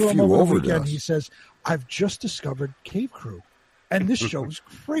quite a few over to us. He says, I've just discovered Cave Crew, and this show's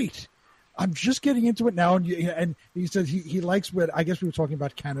great. I'm just getting into it now. And he says he likes what, I guess we were talking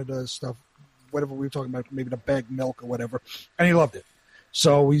about Canada stuff whatever we were talking about, maybe the bagged milk or whatever, and he loved it.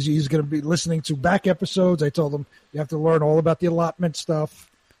 So he's going to be listening to back episodes. I told him you have to learn all about the allotment stuff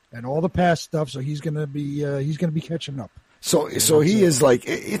and all the past stuff. So he's going to be catching up. So he is like,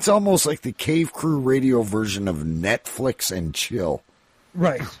 it's almost like the Cave Crew radio version of Netflix and chill.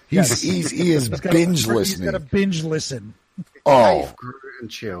 Right. He is binge listening. He's got a binge listen. Oh, Cave Crew and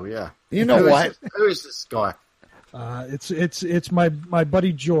chill. Yeah. You know what? Who is this guy? It's my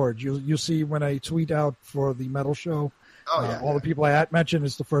buddy George. You'll see when I tweet out for the metal show. All the people I mentioned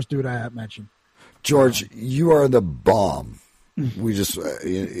is the first dude I mentioned. George, you are the bomb. We just,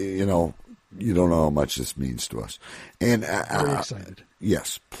 you know, you don't know how much this means to us. And very excited.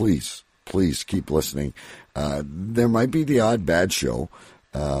 Yes, please keep listening. There might be the odd bad show.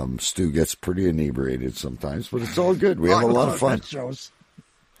 Stu gets pretty inebriated sometimes, but it's all good. We have a lot of fun. Shows.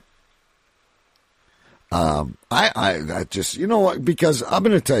 I just, you know what? Because I'm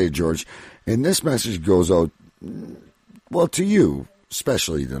going to tell you, George, and this message goes out, well, to you,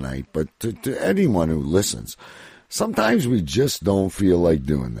 especially tonight, but to anyone who listens. Sometimes we just don't feel like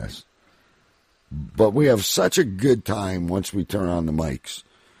doing this. But we have such a good time once we turn on the mics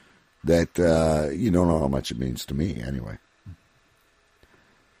that you don't know how much it means to me anyway.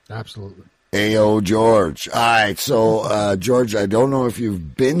 Absolutely. Ayo, George. All right, so, George, I don't know if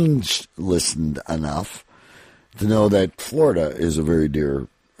you've binge listened enough to know that Florida is a very dear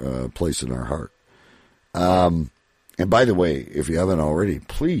place in our heart. And by the way, if you haven't already,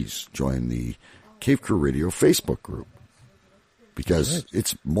 please join the Cave Crew Radio Facebook group because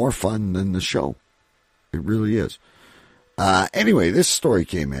it's more fun than the show. It really is. Anyway, this story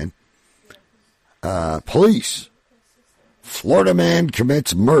came in. Police. Florida man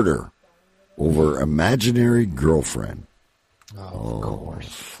commits murder over imaginary girlfriend. Oh, of course.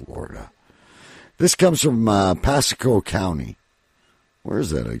 Florida. This comes from Pasco County. Where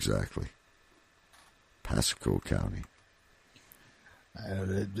is that exactly? Pasco County.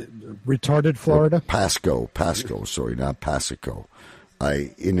 Retarded Florida? Pasco, sorry, not Pasico.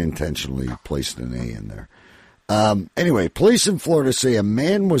 I unintentionally placed an A in there. Anyway, police in Florida say a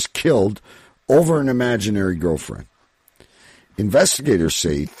man was killed over an imaginary girlfriend. Investigators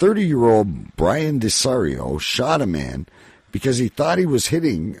say 30-year-old Brian DeSario shot a man because he thought he was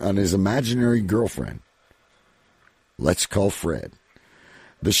hitting on his imaginary girlfriend. Let's call Fred.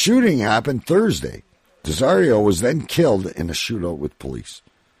 The shooting happened Thursday. DeSario was then killed in a shootout with police.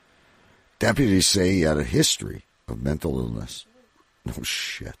 Deputies say he had a history of mental illness. No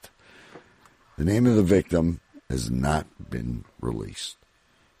shit. The name of the victim has not been released.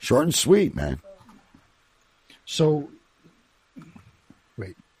 Short and sweet, man. So,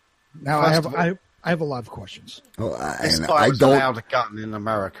 wait. Now I have a lot of questions. This guy was allowed a gun in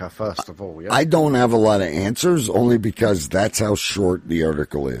America, first of all. Yeah? I don't have a lot of answers, only because that's how short the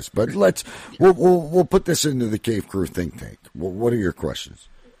article is. But we'll put this into the Cave Crew think tank. What are your questions?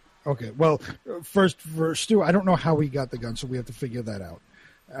 Okay. Well, first for Stu, I don't know how he got the gun, so we have to figure that out.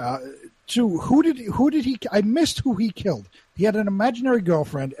 Two, who did he? I missed who he killed. He had an imaginary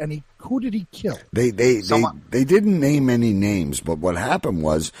girlfriend, and who did he kill? They didn't name any names, but what happened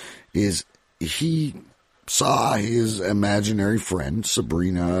is he saw his imaginary friend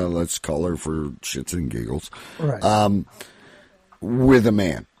Sabrina, let's call her for shits and giggles, right. With a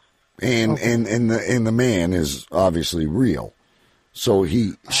man, and the man is obviously real, so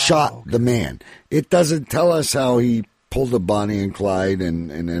he shot the man. It doesn't tell us how he pulled a Bonnie and Clyde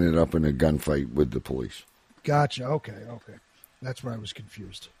and ended up in a gunfight with the police. Gotcha. Okay. That's where I was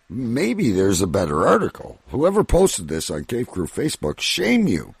confused. Maybe there's a better article. Whoever posted this on Cave Crew Facebook, shame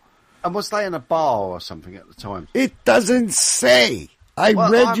you. And was they in a bar or something at the time? It doesn't say. I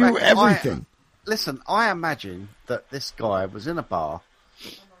read you everything. Listen, I imagine that this guy was in a bar.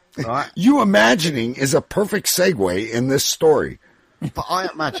 Right? You imagining is a perfect segue in this story. But I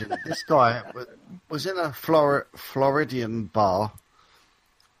imagine that this guy was in a Floridian bar,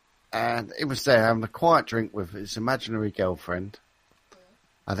 and he was there having a quiet drink with his imaginary girlfriend,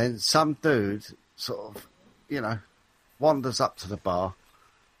 and then some dude sort of, wanders up to the bar,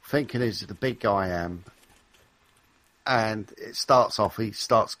 thinking he's the big guy I am, and it starts off, he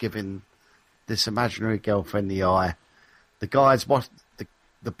starts giving this imaginary girlfriend the eye. The guy's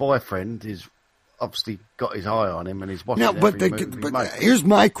the boyfriend is obviously got his eye on him and he's watching but here's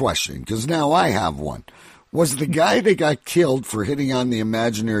my question, because now I have one. Was the guy that got killed for hitting on the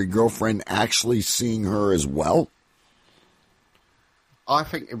imaginary girlfriend actually seeing her as well? I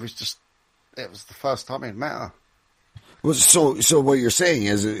think it was the first time he'd met her. Well, so what you're saying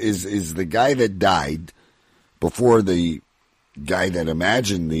is the guy that died before the guy that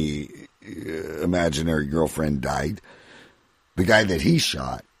imagined the imaginary girlfriend died, the guy that he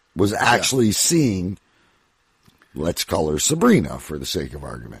shot was actually seeing, let's call her Sabrina for the sake of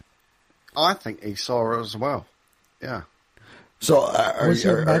argument. I think he saw her as well. Yeah. So was he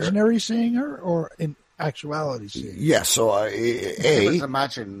imaginary seeing her or in actuality seeing her? Yeah, so he was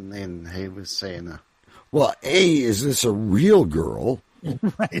imagining he was seeing her. Well, is this a real girl?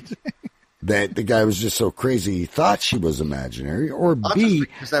 Right. That the guy was just so crazy he thought she was imaginary, or B,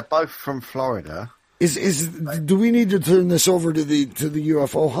 because they're both from Florida. Do we need to turn this over to the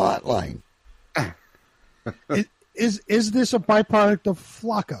UFO hotline? Is this a byproduct of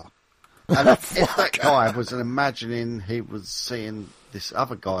Flocka? And if that guy was imagining he was seeing this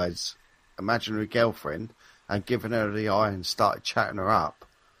other guy's imaginary girlfriend and giving her the eye and started chatting her up,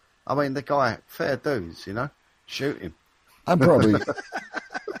 I mean, the guy, fair dues, shoot him. I'm probably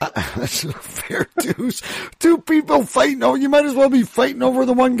that's fair dues. Two people fighting. Oh, you might as well be fighting over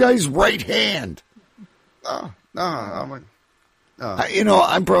the one guy's right hand. No, I mean,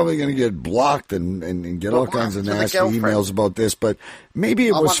 I'm probably going to get blocked and get all kinds of nasty emails about this, but maybe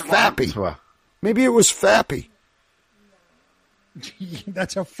it was Fappy. Maybe it was Fappy.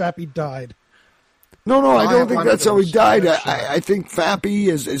 That's how Fappy died. No, I don't think that's how he died. I think Fappy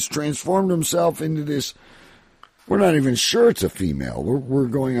has transformed himself into this. We're not even sure it's a female. We're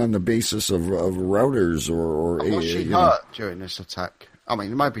going on the basis of routers or was she hurt during this attack? I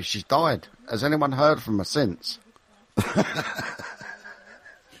mean, maybe she's died. Has anyone heard from her since?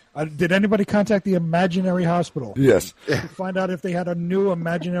 Did anybody contact the imaginary hospital? Yes. To find out if they had a new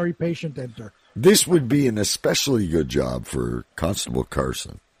imaginary patient enter. This would be an especially good job for Constable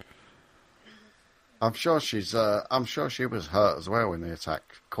Carson. I'm sure she was hurt as well in the attack,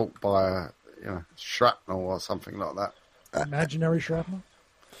 caught by shrapnel or something like that. Imaginary shrapnel?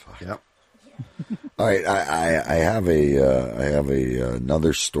 Yep. All right, I have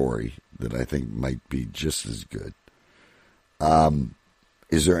another story that I think might be just as good.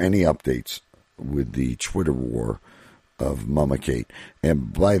 Is there any updates with the Twitter war of Mama Kate?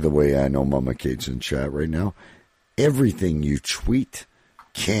 And by the way, I know Mama Kate's in chat right now. Everything you tweet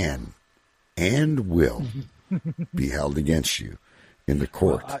can and will be held against you in the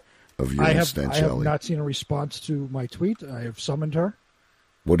court of your Stancelli. I have not seen a response to my tweet. I have summoned her.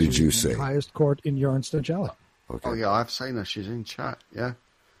 What did you say? The highest court in Urine Stancelli. Okay. Oh, yeah, I've seen her. She's in chat, yeah.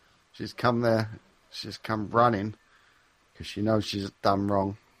 She's come there. She's come running because she knows she's done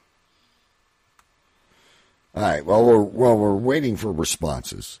wrong. All right, well, we're waiting for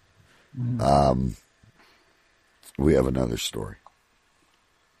responses. We have another story.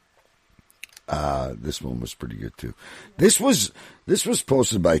 This one was pretty good, too. This was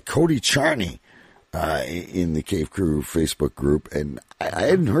posted by Cody Charney in the Cave Crew Facebook group, and I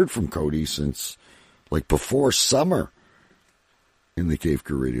hadn't heard from Cody since, before summer in the Cave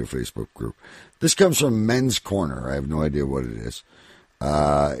Crew Radio Facebook group. This comes from Men's Corner. I have no idea what it is.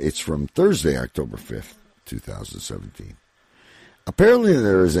 It's from Thursday, October 5th, 2017. Apparently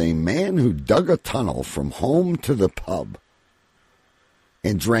there is a man who dug a tunnel from home to the pub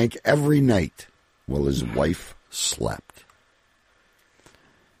and drank every night while his wife slept.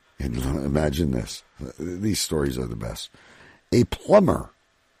 And imagine this. These stories are the best. A plumber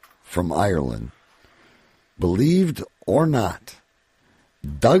from Ireland, believed or not,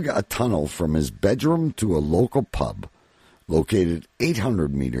 dug a tunnel from his bedroom to a local pub located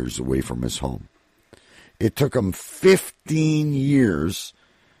 800 meters away from his home. It took him 15 years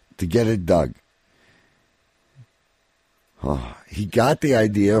to get it dug. Oh, he got the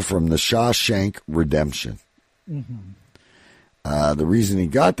idea from the Shawshank Redemption. The reason he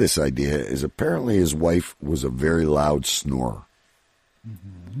got this idea is apparently his wife was a very loud snorer.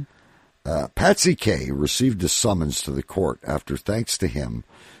 Patsy K received a summons to the court after, thanks to him,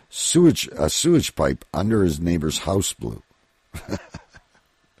 a sewage pipe under his neighbor's house blew.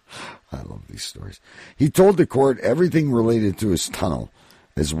 I love these stories. He told the court everything related to his tunnel,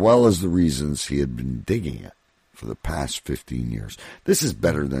 as well as the reasons he had been digging it for the past 15 years. This is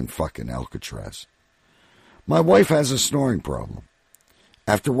better than fucking Alcatraz. My wife has a snoring problem.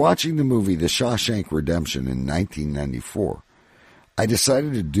 After watching the movie The Shawshank Redemption in 1994, I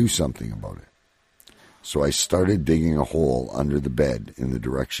decided to do something about it. So I started digging a hole under the bed in the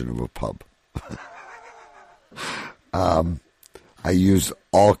direction of a pub. I used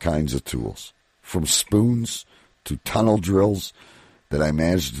all kinds of tools, from spoons to tunnel drills that I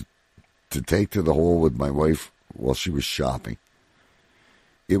managed to take to the hole with my wife while she was shopping.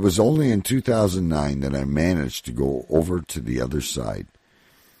 It was only in 2009 that I managed to go over to the other side,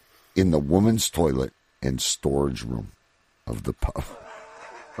 in the woman's toilet and storage room of the pub.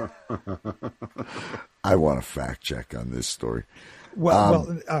 I want a fact check on this story.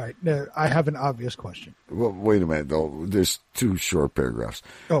 Well, all right. Now, I have an obvious question. Well, wait a minute, though. There's 2 short paragraphs.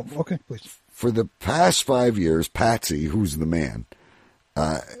 Oh, okay, please. For the past 5 years, Patsy, who's the man,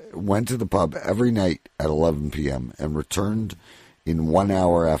 went to the pub every night at 11 p.m. and returned in 1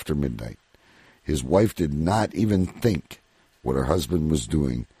 hour after midnight. His wife did not even think what her husband was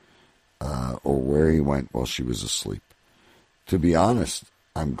doing or where he went while she was asleep. To be honest,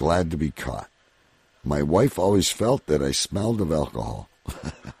 I'm glad to be caught. My wife always felt that I smelled of alcohol,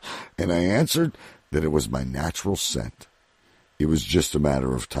 and I answered that it was my natural scent. It was just a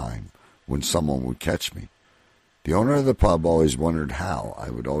matter of time when someone would catch me. The owner of the pub always wondered how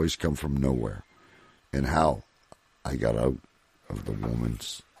I would always come from nowhere and how I got out of the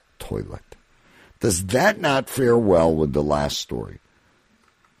woman's toilet. Does that not fare well with the last story?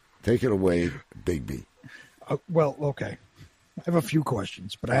 Take it away, Big B. Well, okay. I have a few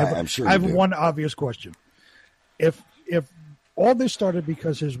questions, but I have one obvious question. If all this started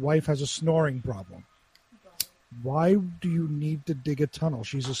because his wife has a snoring problem, why do you need to dig a tunnel?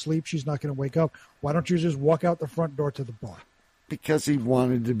 She's asleep. She's not going to wake up. Why don't you just walk out the front door to the bar? Because he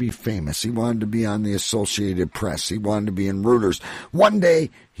wanted to be famous. He wanted to be on the Associated Press. He wanted to be in Reuters. One day,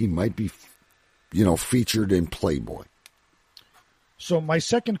 he might be, featured in Playboy. So my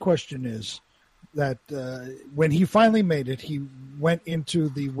second question is that when he finally made it, he went into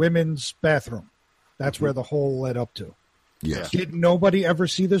the women's bathroom. That's where the hole led up to. Yes. Did nobody ever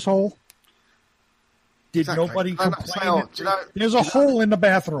see this hole? Did nobody complain? There's a hole in the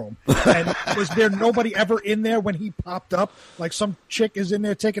bathroom. And was there nobody ever in there when he popped up? Like some chick is in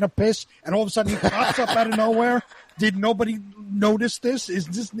there taking a piss, and all of a sudden he pops up out of nowhere? Did nobody notice this?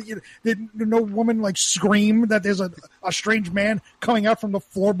 Did no woman scream that there's a strange man coming out from the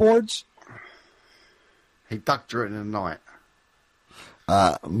floorboards? He ducked her in the night.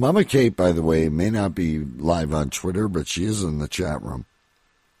 Mama Kate, by the way, may not be live on Twitter, but she is in the chat room.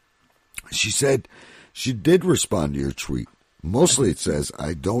 She said she did respond to your tweet. Mostly it says,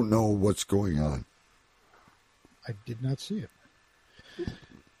 I don't know what's going on. I did not see it.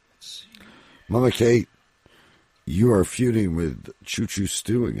 Mama Kate, you are feuding with Choo Choo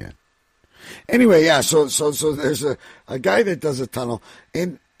Stew again. Anyway, yeah, so there's a guy that does a tunnel,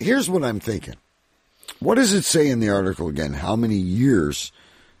 and here's what I'm thinking. What does it say in the article again? How many years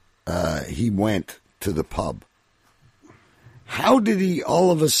he went to the pub? How did he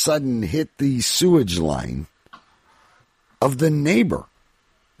all of a sudden hit the sewage line of the neighbor?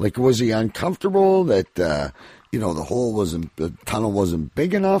 Was he uncomfortable that the tunnel wasn't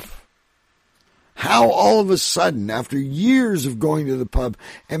big enough? How all of a sudden, after years of going to the pub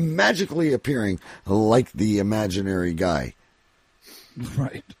and magically appearing like the imaginary guy,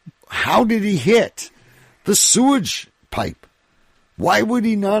 right? How did he hit the sewage pipe? Why would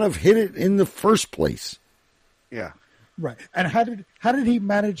he not have hit it in the first place? Yeah. Right. And how did he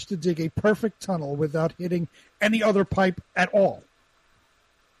manage to dig a perfect tunnel without hitting any other pipe at all?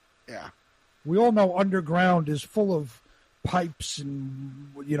 Yeah. We all know underground is full of pipes, and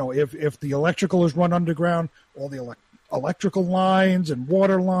if the electrical is run underground, all the electrical lines and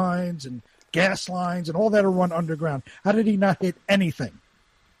water lines and gas lines and all that are run underground. How did he not hit anything?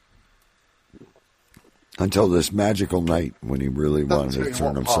 Until this magical night when he really wanted to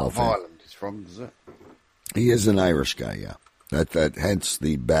turn himself in. Ireland he's from, does it? He is an Irish guy, yeah. That hence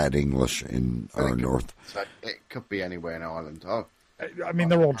the bad English in our north. So it could be anywhere in Ireland. I mean,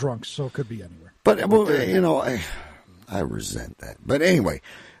 they're all drunks, so it could be anywhere. But I resent that. But anyway,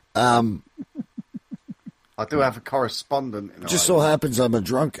 I do have a correspondent in just Ireland. so happens I'm a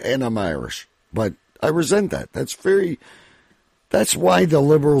drunk and I'm Irish. But I resent that. That's why the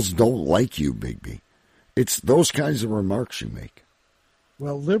liberals don't like you, Bigby. It's those kinds of remarks you make.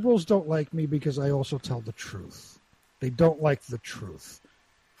 Well, liberals don't like me because I also tell the truth. They don't like the truth.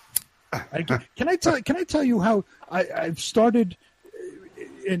 Can I tell you how I've started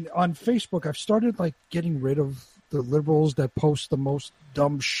on Facebook? I've started getting rid of the liberals that post the most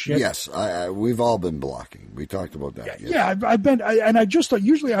dumb shit. Yes, we've all been blocking. We talked about that. Yeah, I've been, and I just thought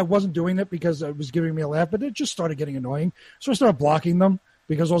usually I wasn't doing it because it was giving me a laugh, but it just started getting annoying. So I started blocking them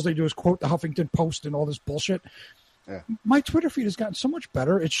because all they do is quote the Huffington Post and all this bullshit. Yeah. My Twitter feed has gotten so much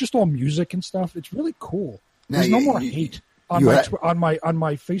better. It's just all music and stuff. It's really cool. There's no more hate on my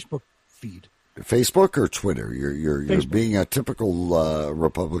Facebook feed. Facebook or Twitter? You're being a typical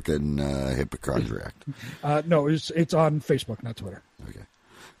Republican hypochondriac. No, it's on Facebook, not Twitter. Okay.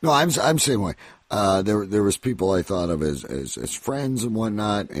 No, I'm same way. There was people I thought of as friends and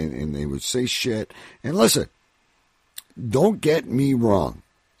whatnot, and they would say shit. And listen, don't get me wrong.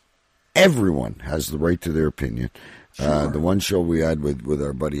 Everyone has the right to their opinion. The one show we had with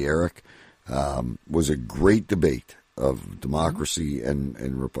our buddy Eric was a great debate of democracy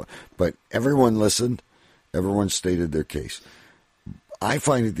and but everyone listened, everyone stated their case. I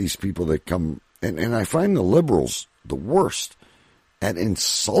find that these people that come, and I find the liberals the worst at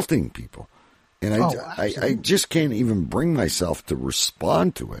insulting people. And I just can't even bring myself to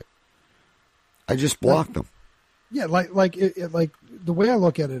respond to it. I just block them. Yeah, like the way I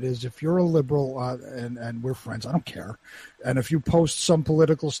look at it is, if you're a liberal and we're friends, I don't care. And if you post some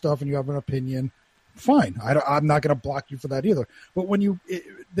political stuff and you have an opinion, fine. I'm not going to block you for that either. But when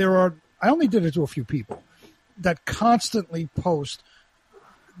I only did it to a few people that constantly post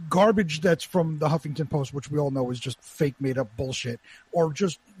garbage that's from the Huffington Post, which we all know is just fake, made up bullshit, or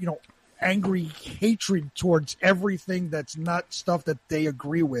just angry hatred towards everything that's not stuff that they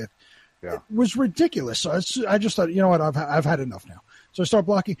agree with. Yeah. It was ridiculous. So I just thought, you know what, I've had enough now. So I start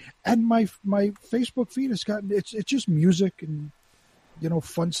blocking, and my Facebook feed has gotten it's just music and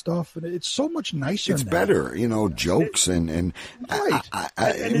fun stuff, and it's so much nicer. It's now. better, jokes and right.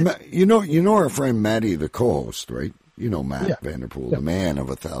 Our friend Matty, the co-host, right? Matt Vanderpool, the man of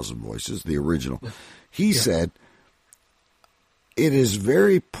 1,000 voices, the original. Yeah. He said, "It is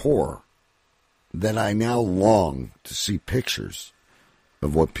very poor that I now long to see pictures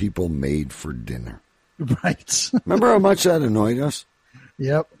of what people made for dinner." Right. Remember how much that annoyed us?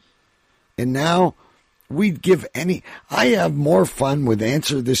 Yep. And now we'd give I have more fun with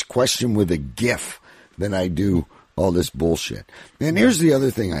answer this question with a GIF than I do all this bullshit. And here's the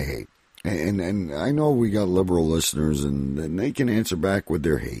other thing I hate. And I know we got liberal listeners and they can answer back with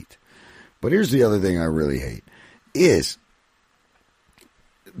their hate. But here's the other thing I really hate is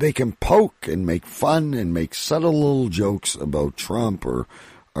they can poke and make fun and make subtle little jokes about Trump or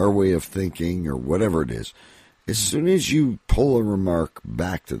our way of thinking or whatever it is. As soon as you pull a remark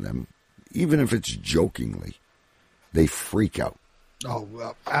back to them, even if it's jokingly, they freak out.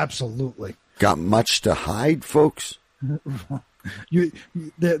 Oh, absolutely. Got much to hide, folks?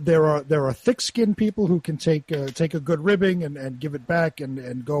 There are thick-skinned people who can take a good ribbing and give it back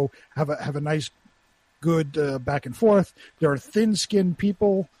and go have a nice good back and forth. There are thin-skinned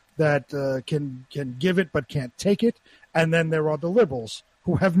people that can give it but can't take it, and then there are the liberals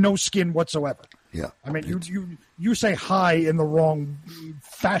who have no skin whatsoever. Yeah, I mean you say hi in the wrong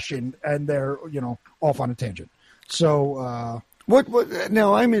fashion, and they're off on a tangent. So. What?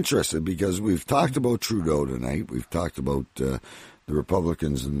 Now, I'm interested because we've talked about Trudeau tonight. We've talked about the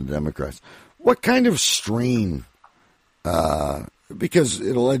Republicans and the Democrats. What kind of strain, because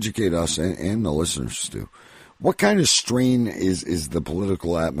it'll educate us and the listeners too, what kind of strain is the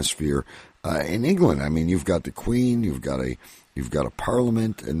political atmosphere in England? I mean, you've got the Queen, you've got a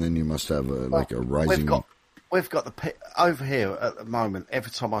parliament, and then you must have a rising... We've got the... Over here at the moment,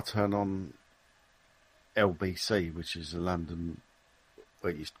 every time I turn on LBC, which is London,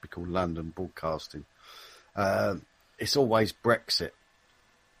 well, it used to be called London Broadcasting. It's always Brexit,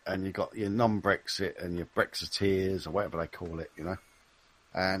 and you've got your non-Brexit and your Brexiteers or whatever they call it,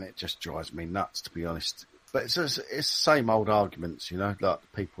 and it just drives me nuts, to be honest. But it's the same old arguments, like the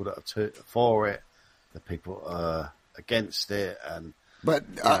people that are for it, the people against it, and but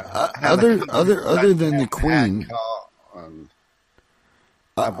other than the Queen.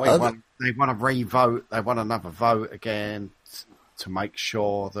 They want to re-vote. They want another vote again to make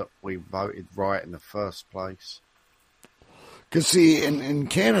sure that we voted right in the first place. Because, see, in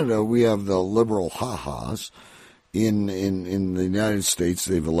Canada, we have the liberal ha-has. In the United States,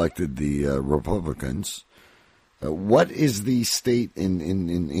 they've elected the Republicans. What is the state in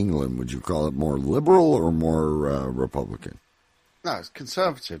England? Would you call it more liberal or more Republican? No, it's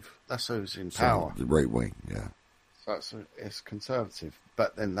conservative. That's who's in power. The right wing, yeah. So it's conservative.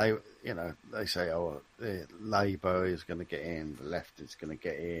 But then they say, the Labour is going to get in, the left is going to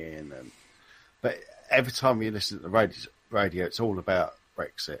get in. But every time you listen to the radio, it's all about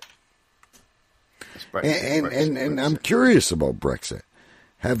Brexit. It's Brexit, and I'm curious about Brexit.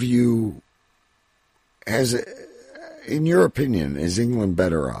 In your opinion, is England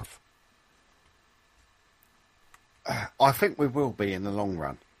better off? I think we will be in the long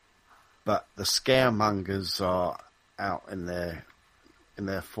run. But the scaremongers are out in their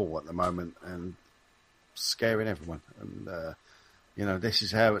fall at the moment and scaring everyone. And, this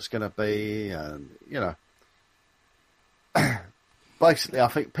is how it's going to be. And, basically, I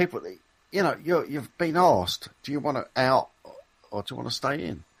think people, you've been asked, do you want to out or do you want to stay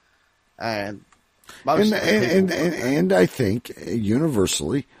in? And I think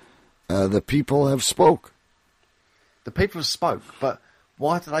universally, the people have spoke. The people have spoke, but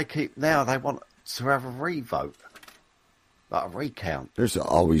why do they keep now? They want to have a re-vote. Like a recount. There's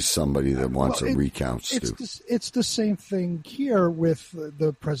always somebody that wants a recount, Stu. It's the same thing here with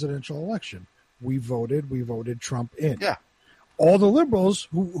the presidential election. We voted Trump in. Yeah. All the liberals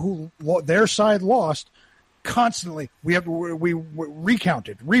who their side lost constantly. We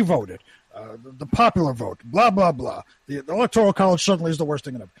recounted, revoted. The popular vote, blah blah blah. The electoral college suddenly is the worst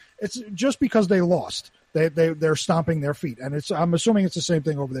thing in it. It's just because they lost. They're stomping their feet, and I'm assuming it's the same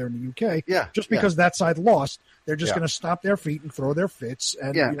thing over there in the UK. Yeah, just because that side lost, they're just going to stomp their feet and throw their fits.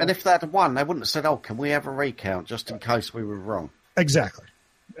 And and if they had won, they wouldn't have said, "Oh, can we have a recount just in case we were wrong?" Exactly.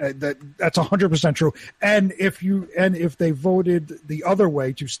 That's 100% true. And if they voted the other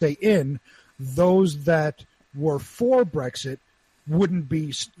way to stay in, those that were for Brexit wouldn't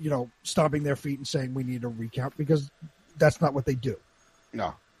be, stomping their feet and saying we need a recount, because that's not what they do.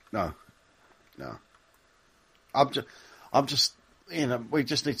 No. I'm just, we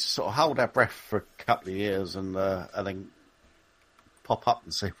just need to sort of hold our breath for a couple of years and then pop up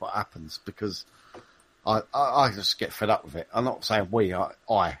and see what happens, because I just get fed up with it. I'm not saying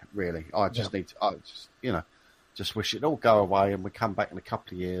I really. I just need to, just wish it'd all go away and we come back in a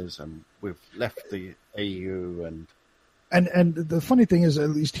couple of years and we've left the EU and. And the funny thing is,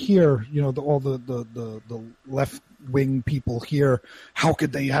 at least here, all the left wing people here, how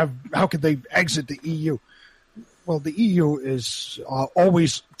could they exit the EU? Well, the EU is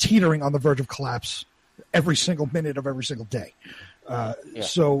always teetering on the verge of collapse every single minute of every single day.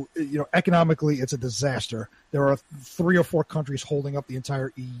 So, economically, it's a disaster. There are 3 or 4 countries holding up the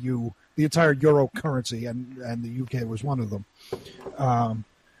entire EU, the entire euro currency, and the UK was one of them.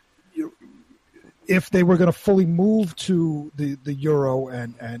 If they were going to fully move to the euro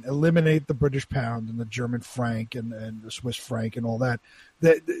and eliminate the British pound and the German franc and the Swiss franc and all that,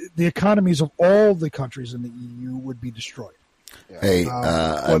 the economies of all the countries in the EU would be destroyed. Hey,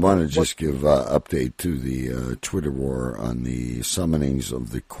 I want to just give update to the Twitter war on the summonings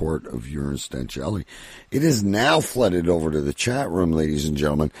of the Court of Urine Stencelli. It is now flooded over to the chat room, ladies and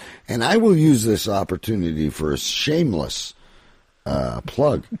gentlemen, and I will use this opportunity for a shameless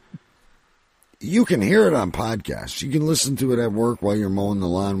plug. You can hear it on podcasts. You can listen to it at work while you're mowing the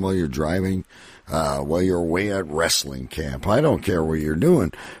lawn, while you're driving, while you're away at wrestling camp. I don't care what you're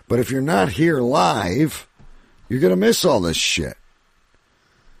doing. But if you're not here live, you're going to miss all this shit.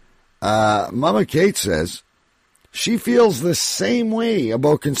 Mama Kate says she feels the same way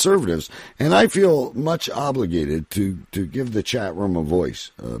about conservatives, and I feel much obligated to give the chat room a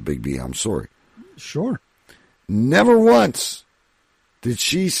voice. Big B, I'm sorry. Sure. Never once did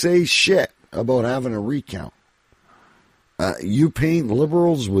she say shit about having a recount. You paint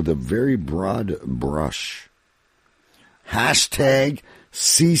liberals with a very broad brush. Hashtag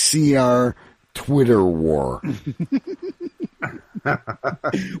CCR Twitter war.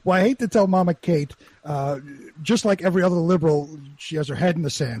 Well, I hate to tell Mama Kate, just like every other liberal, she has her head in the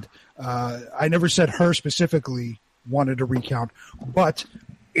sand. I never said her specifically wanted a recount, but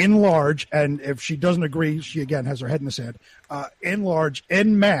in large, and if she doesn't agree, she again has her head in the sand, in large,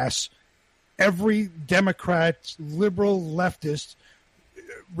 en masse, every Democrat, liberal, leftist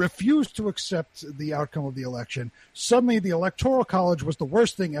refused to accept the outcome of the election. Suddenly, the Electoral College was the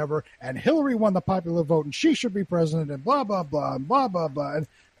worst thing ever, and Hillary won the popular vote, and she should be president, and blah blah blah, and blah blah blah,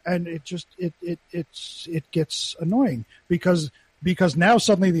 and it just it gets annoying because now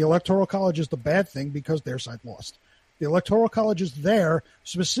suddenly the Electoral College is the bad thing because their side lost. The Electoral College is there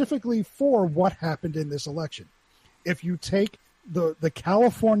specifically for what happened in this election. If you take the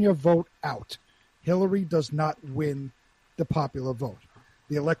California vote out, Hillary does not win the popular vote.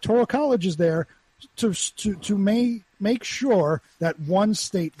 The Electoral College is there to make sure that one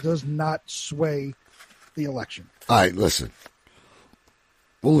state does not sway the election. All right, listen.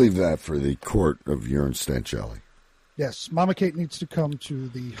 We'll leave that for the Court of Urine Stencelli. Yes, Mama Kate needs to come to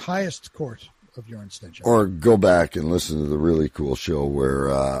the highest court of Urine Stencelli. Or go back and listen to the really cool show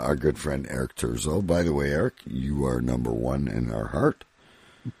where our good friend Eric Terzo, by the way, Eric, you are number one in our heart,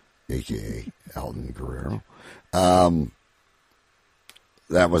 a.k.a. Alden Guerrero.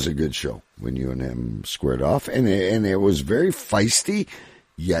 That was a good show when you and him squared off. And it was very feisty,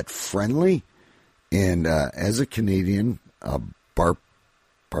 yet friendly. And as a Canadian,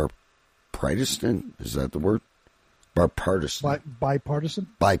 bipartisan, is that the word? Bipartisan?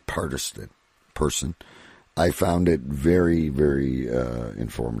 Bipartisan person. I found it very, very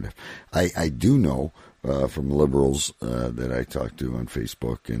informative. I do know from liberals that I talked to on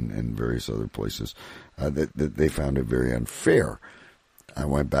Facebook and various other places that they found it very unfair. I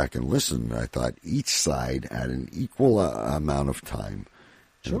went back and listened. I thought each side had an equal amount of time.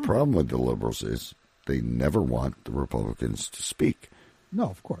 Sure. And the problem with the liberals is they never want the Republicans to speak. No,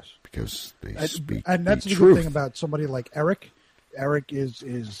 of course. Because they speak and that's the truth. good thing about somebody like Eric. Eric is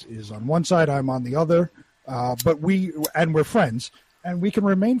on one side, I'm on the other. But we're friends, and we can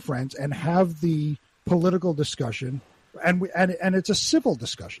remain friends and have the political discussion, and it's a civil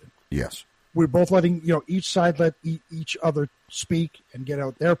discussion. Yes. We're both letting each side let each other speak and get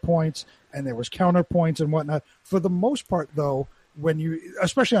out their points, and there was counterpoints and whatnot. For the most part, though,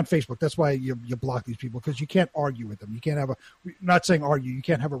 especially on Facebook, that's why you block these people, because you can't argue with them. You can't have not saying argue. You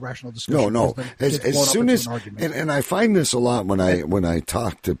can't have a rational discussion. No. As soon as and I find this a lot when I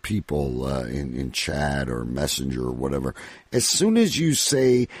talk to people in chat or messenger or whatever. As soon as you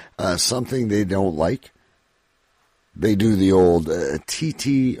say something they don't like, they do the old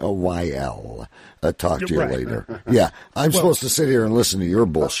TTYL, talk to you later. Yeah, I'm supposed to sit here and listen to your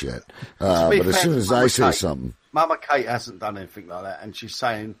bullshit. But as soon as I say something. Mama Kate hasn't done anything like that, and she's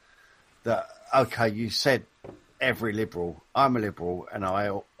saying that, okay, you said every Liberal. I'm a Liberal, and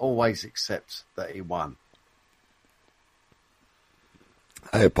I always accept that he won.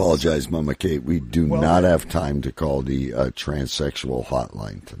 I apologize, Mama Kate. We do not have time to call the transsexual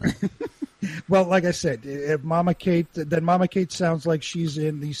hotline tonight. Well, like I said, if Mama Kate, then Mama Kate sounds like she's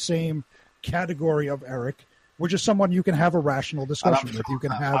in the same category of Eric, which is someone you can have a rational discussion with. You can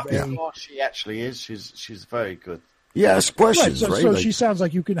have she actually is. She's very good. Yeah, ask questions, right? So she sounds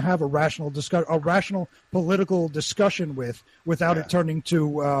like you can have a rational political discussion without it turning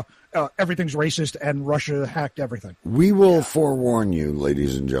to everything's racist and Russia hacked everything. We will forewarn you,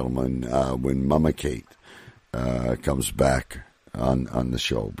 ladies and gentlemen, when Mama Kate comes back on the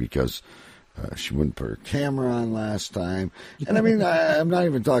show, because she wouldn't put her camera on last time. And I mean, I'm not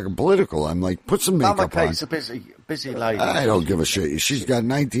even talking political. I'm like, put some makeup Mama Kate's a busy lady. I don't give a shit. She's got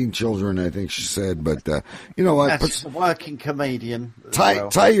 19 children, I think she said. But you know what? She's a working comedian.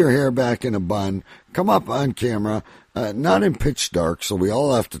 Tie your hair back in a bun. Come up on camera. Not in pitch dark, so we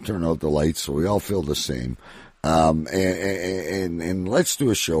all have to turn out the lights, so we all feel the same. And let's do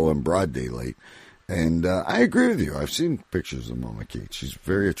a show in broad daylight. And I agree with you. I've seen pictures of Mama Kate. She's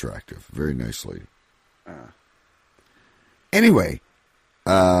very attractive, very nice lady. Anyway,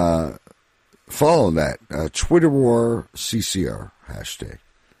 follow that Twitter War CCR hashtag.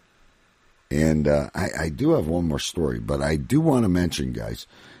 And I do have one more story, but I do want to mention, guys,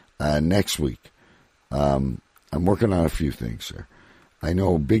 next week, I'm working on a few things here. I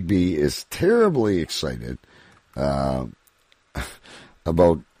know Big B is terribly excited about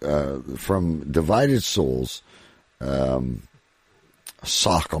from Divided Souls.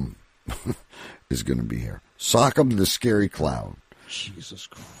 Sock'em is going to be here. Sock'em the Scary Clown. Jesus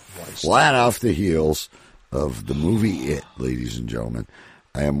Christ. Flat off the heels of the movie It, ladies and gentlemen.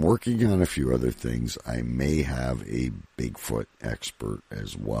 I am working on a few other things. I may have a Bigfoot expert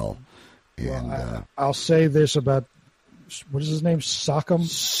as well. And I'll say this about, what is his name? Sock'em?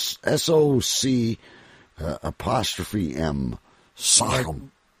 SOC apostrophe M. Sock'em.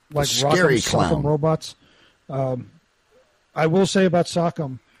 Like Scary Rock'em Clown. Sock'em robots. I will say about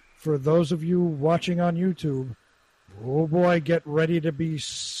Sock'em, for those of you watching on YouTube, oh boy, get ready to be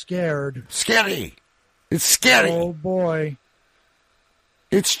scared. Scary. It's scary. Oh boy.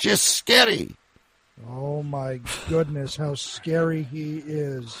 It's just scary. Oh my goodness, how scary he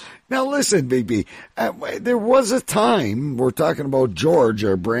is. Now listen, baby. There was a time, we're talking about George,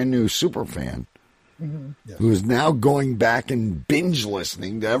 our brand new super fan, Yes. who is now going back and binge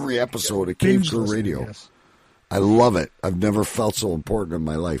listening to every episode of Cave Crew Radio. Yes. I love it. I've never felt so important in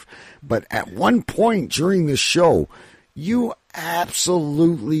my life. But at one point during the show, you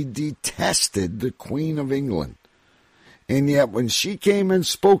absolutely detested the Queen of England. And yet when she came and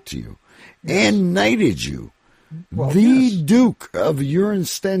spoke to you and knighted you, Duke of Urine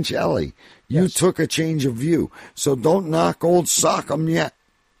Stench Alley, you took a change of view. So don't knock old Sock'em yet.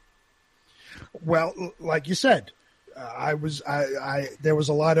 Well, like you said, there was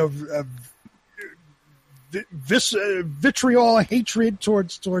a lot of vitriol, hatred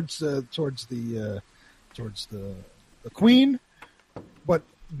towards the Queen, but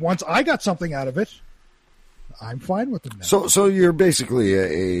once I got something out of it, I'm fine with it now. So you're basically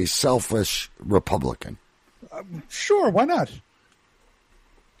a selfish Republican. Sure, why not?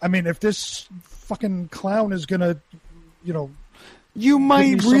 I mean, if this fucking clown is gonna, you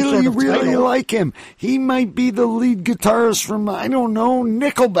might really like him. He might be the lead guitarist from, I don't know,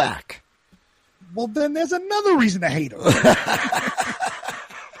 Nickelback. Well, then there's another reason to hate him.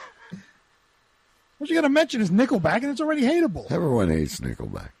 What you got to mention is Nickelback, and it's already hateable. Everyone hates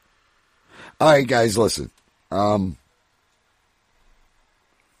Nickelback. All right, guys, listen. One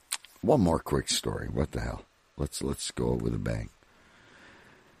more quick story. What the hell? Let's go with a bang.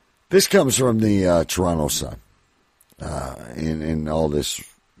 This comes from the Toronto Sun. in all this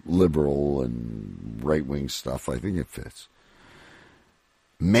liberal and right-wing stuff. I think it fits.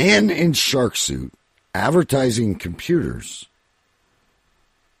 Man in shark suit advertising computers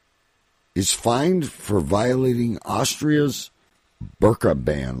is fined for violating Austria's burqa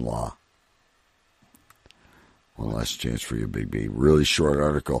ban law. One last chance for you, Big B. Really short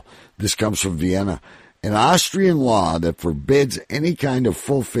article. This comes from Vienna. An Austrian law that forbids any kind of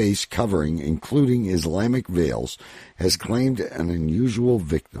full-face covering, including Islamic veils, has claimed an unusual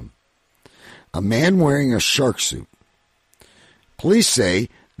victim. A man wearing a shark suit. Police say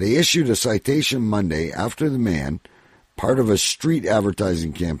they issued a citation Monday after the man, part of a street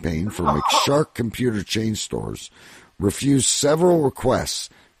advertising campaign for McShark computer chain stores, refused several requests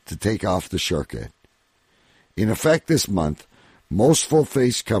to take off the shark head. In effect this month, most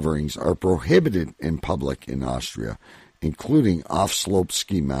full-face coverings are prohibited in public in Austria, including off-slope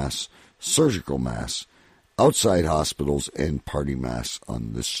ski masks, surgical masks, outside hospitals, and party masks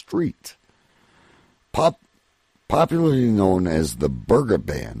on the street. Popularly known as the burqa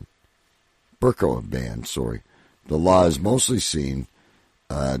ban, the law is mostly seen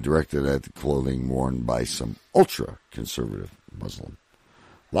directed at the clothing worn by some ultra-conservative Muslim.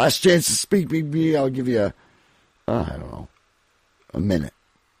 Last chance to speak, Big B. I'll give you a minute.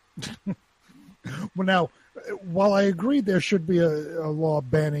 Well, now, while I agree there should be a law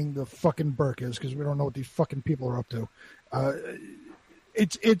banning the fucking burqas because we don't know what these fucking people are up to,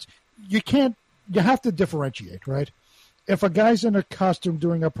 you have to differentiate, right? If a guy's in a costume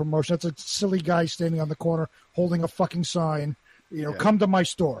doing a promotion, that's a silly guy standing on the corner holding a fucking sign, come to my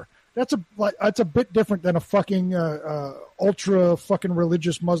store. That's a bit different than a fucking ultra fucking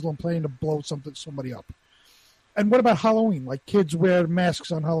religious Muslim planning to blow somebody up. And what about Halloween? Like kids wear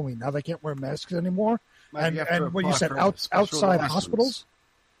masks on Halloween. Now they can't wear masks anymore. And what you said, outside hospitals?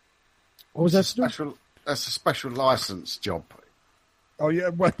 What was that, Stu? That's a special license job. Oh, yeah.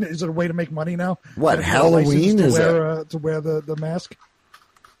 What, is it a way to make money now? What, Halloween is to wear the mask?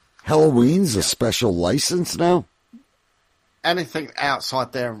 Halloween's a special license now? Anything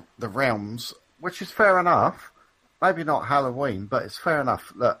outside the realms, which is fair enough. Maybe not Halloween, but it's fair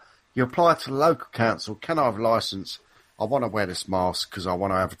enough. Look, you apply to the local council. Can I have a license? I want to wear this mask because I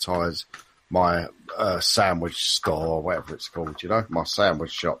want to advertise my sandwich store or whatever it's called, my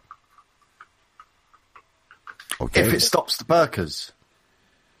sandwich shop. Okay. If it stops the burqas.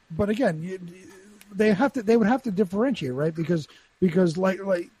 But again, they would have to differentiate, right? Because like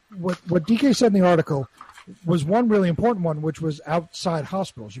what DK said in the article was one really important one, which was outside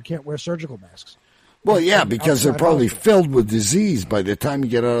hospitals. You can't wear surgical masks. Well, yeah, because they're probably filled with disease by the time you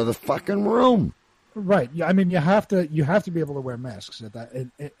get out of the fucking room. Right. Yeah. I mean, you have to be able to wear masks at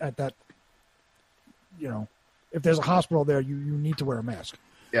that. If there's a hospital there, you need to wear a mask.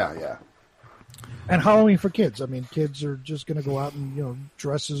 Yeah. Yeah. And Halloween for kids. I mean, kids are just going to go out and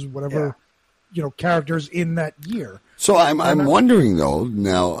dress as whatever characters in that year. So I'm wondering though.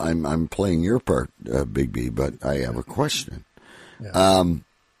 Now I'm playing your part, Big B, but I have a question. Yeah.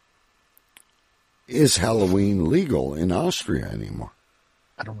 Is Halloween legal in Austria anymore?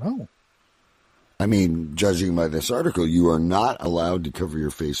 I don't know. I mean, judging by this article, you are not allowed to cover your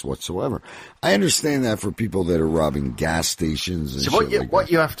face whatsoever. I understand that for people that are robbing gas stations and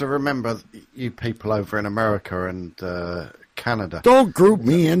what you have to remember, you people over in America and Canada. Don't group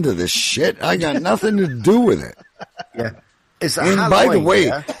me into this shit. I got nothing to do with it. Yeah. And by the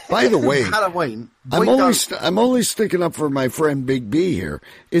way, Halloween. I'm only sticking up for my friend Big B here.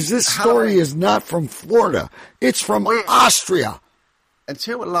 This story is not from Florida. It's from Austria.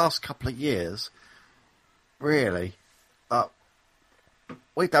 Until the last couple of years, really,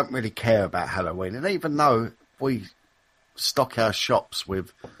 we don't really care about Halloween. And even though we stock our shops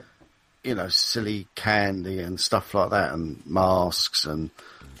with, silly candy and stuff like that, and masks and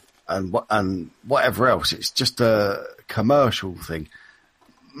whatever else, it's just a commercial thing.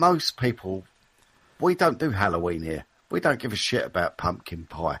 Most people, we don't do Halloween here. We don't give a shit about pumpkin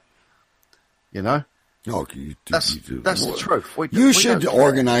pie. No, that's the truth. You should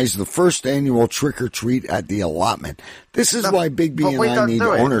organize the first annual trick or treat at the allotment. This is why Big B and I need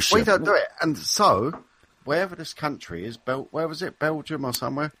ownership. We don't do it, and so wherever this country is, where was it? Belgium or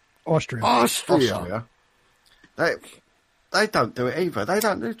somewhere? Austria. They don't do it either. They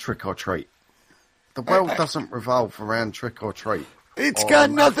don't do trick or treat. The world doesn't revolve around trick or treat. It's got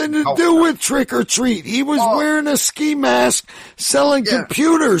nothing to do with trick or treat. He was wearing a ski mask, selling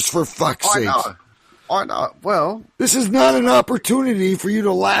computers, for fuck's sake. I know. Well, this is not an opportunity for you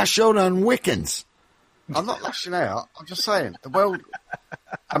to lash out on Wiccans. I'm not lashing out. I'm just saying the world,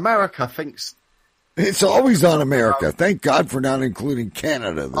 America thinks it's always on America. Thank God for not including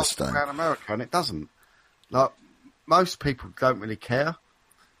Canada this time. Around America, and it doesn't. Like most people don't really care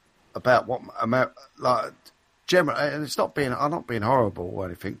about what like generally, and it's not being. I'm not being horrible or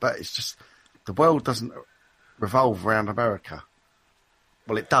anything, but it's just the world doesn't revolve around America.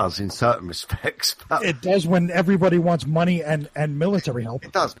 Well, it does in certain respects. But it does when everybody wants money and military help.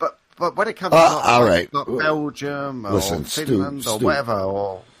 It does, but when it comes to all right. like Belgium or Finland or whatever,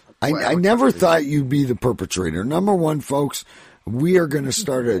 or I never thought you'd be the perpetrator. Number one, folks, we are going to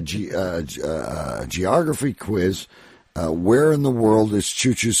start a geography quiz. Where in the world is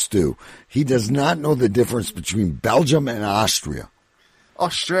Choo Choo Stew? He does not know the difference between Belgium and Austria.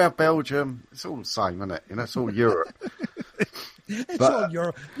 Austria, Belgium, it's all the same, isn't it? It's all Europe. It's all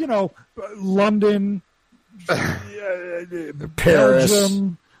Europe. London, Paris,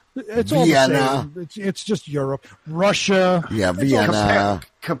 Belgium. It's Vienna. all the same. It's just Europe. Russia. Yeah, Vienna.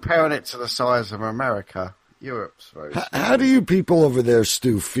 Comparing it to the size of America, Europe's very small. How do you people over there,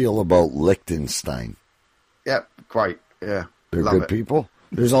 Stu, feel about Liechtenstein? Yeah, great. Yeah, they're love good it. people.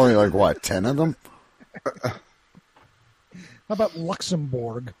 There's only 10 of them. How about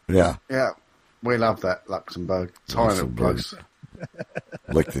Luxembourg? Yeah, we love that Luxembourg. Tiny little place.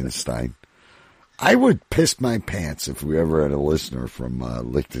 Liechtenstein. I would piss my pants if we ever had a listener from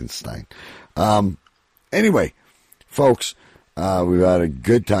Liechtenstein. Anyway, folks, we've had a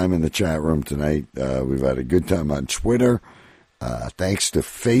good time in the chat room tonight. We've had a good time on Twitter. Thanks to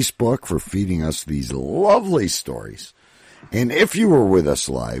Facebook for feeding us these lovely stories. And if you were with us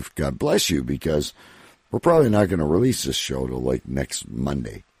live, God bless you, because we're probably not going to release this show till like next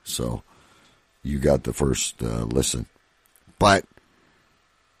Monday. So you got the first listen. But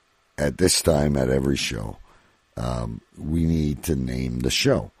at this time, at every show, we need to name the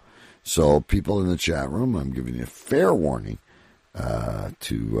show. So people in the chat room, I'm giving you a fair warning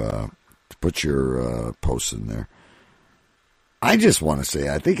to put your posts in there. I just want to say,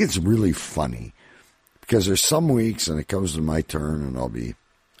 I think it's really funny because there's some weeks and it comes to my turn and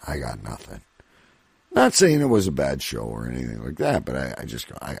I got nothing. Not saying it was a bad show or anything like that, but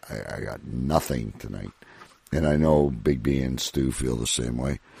I got nothing tonight. And I know Big B and Stu feel the same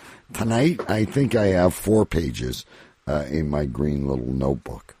way. Tonight, I think I have 4 pages in my green little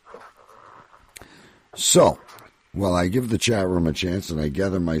notebook. So, while I give the chat room a chance and I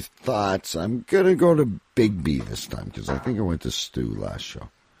gather my thoughts, I'm going to go to Big B this time because I think I went to Stu last show.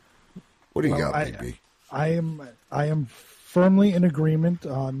 What do you got, Big B? I am firmly in agreement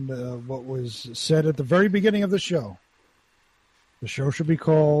on what was said at the very beginning of the show. The show should be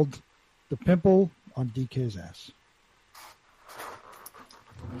called The Pimple on DK's Ass.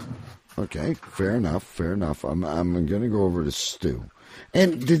 Okay, fair enough. I'm going to go over to Stu.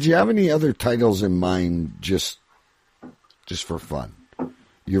 And did you have any other titles in mind just for fun?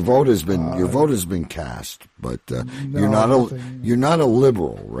 Your vote has been cast, but you're not a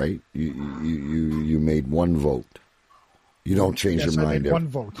liberal, right? You made one vote. You don't change your mind. I made one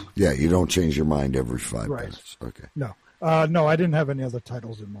vote. Yeah, you don't change your mind every 5 minutes. Okay. No, no, I didn't have any other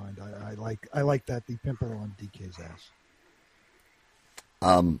titles in mind. I like that, The Pimple on DK's Ass.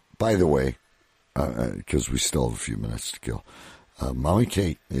 By the way, because we still have a few minutes to kill, Maui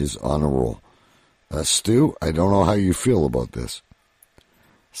Kate is on a roll. Stu, I don't know how you feel about this.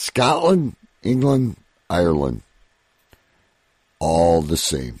 Scotland, England, Ireland, all the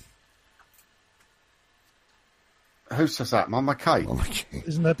same. Who says that? Mama Kate?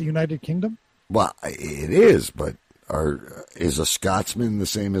 Isn't that the United Kingdom? Well, it is, but is a Scotsman the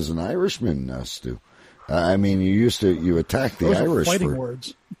same as an Irishman, Stu? I mean, you attacked the Irish. Those are fighting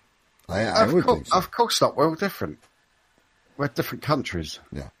words. I would think so. Of course not. We're all different. We're different countries.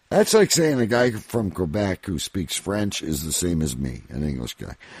 Yeah. That's like saying a guy from Quebec who speaks French is the same as me, an English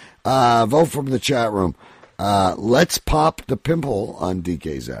guy. Vote from the chat room. Let's pop the pimple on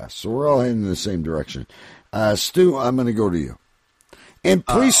DK's ass. So we're all heading in the same direction. Stu, I'm going to go to you. And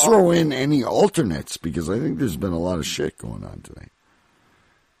please throw in any alternates because I think there's been a lot of shit going on tonight.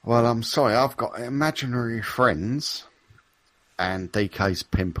 Well, I'm sorry. I've got imaginary friends and DK's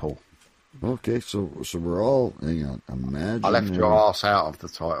pimple. Okay, so we're all, hang on, imaginary. I left your ass out of the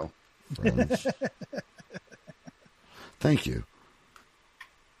title. Thank you.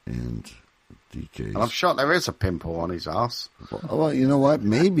 And DK's. And I'm sure there is a pimple on his ass. Well, you know what?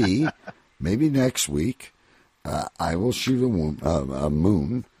 Maybe next week I will shoot a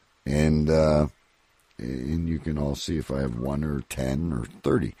moon, and you can all see if I have 1 or 10 or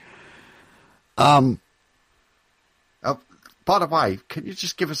 30. By the way, can you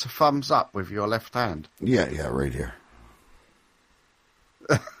just give us a thumbs up with your left hand? Yeah, right here.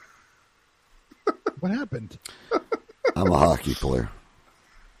 What happened? I'm a hockey player.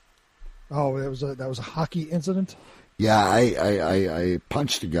 Oh, that was a hockey incident? Yeah, I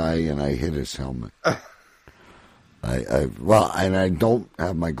punched a guy and I hit his helmet. I don't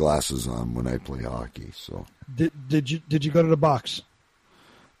have my glasses on when I play hockey. So did you go to the box?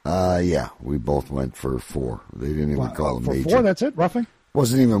 Yeah, we both went for 4. They didn't even call it major. 4, that's it, roughing?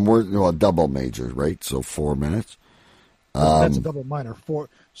 Wasn't even worth a double major, right? So 4 minutes. That's a double minor. 4.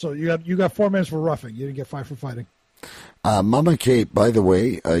 So you got 4 minutes for roughing. You didn't get 5 for fighting. Mama Kate, by the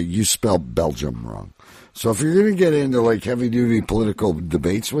way, you spelled Belgium wrong. So if you're going to get into like heavy duty political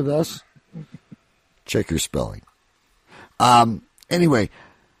debates with us, check your spelling. Anyway,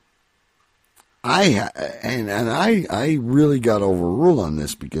 I really got overruled on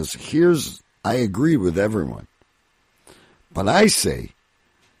this because I agree with everyone, but I say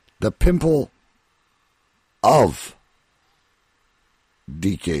the pimple of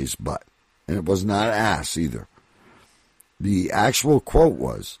DK's butt, and it was not ass either. The actual quote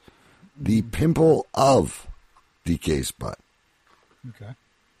was the pimple of DK's butt. Okay.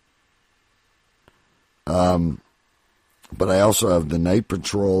 But I also have the Night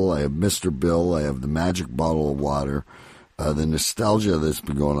Patrol, I have Mr. Bill, I have the Magic Bottle of Water. The nostalgia that's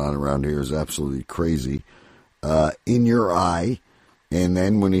been going on around here is absolutely crazy. In Your Eye. And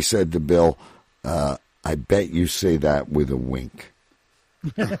then when he said to Bill, I bet you say that with a wink.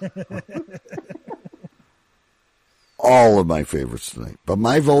 All of my favorites tonight. But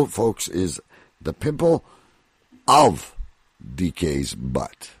my vote, folks, is the pimple of DK's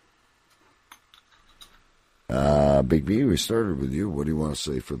butt. Big B, we started with you. What do you want to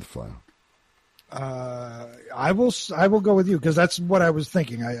say for the final? I will go with you because that's what I was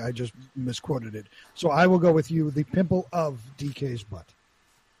thinking. I just misquoted it. So I will go with you, the pimple of DK's butt.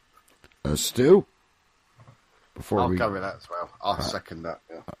 Stu? I'll go with that as well. I'll second that.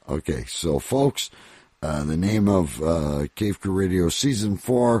 Yeah. Okay, so folks, the name of Cave Crew Radio Season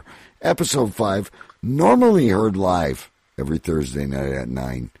 4, Episode 5, normally heard live every Thursday night at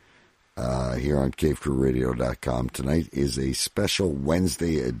 9 here on CaveCrewRadio.com. Tonight is a special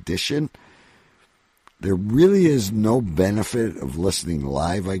Wednesday edition. There really is no benefit of listening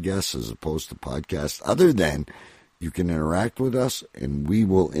live, I guess, as opposed to podcast, other than you can interact with us, and we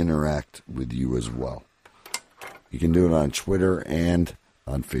will interact with you as well. You can do it on Twitter and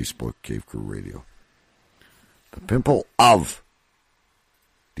on Facebook, Cave Crew Radio. The pimple of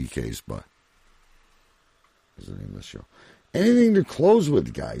DK's butt is the name of the show. Anything to close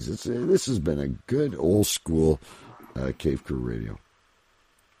with, guys? This has been a good old school Cave Crew Radio.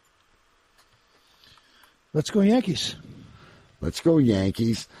 Let's go Yankees. Let's go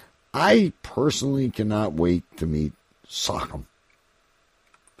Yankees. I personally cannot wait to meet Sock'em,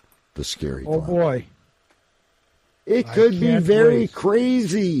 the scary clown. Oh, boy. It could be very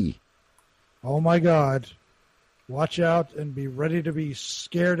crazy. Oh, my God. Watch out and be ready to be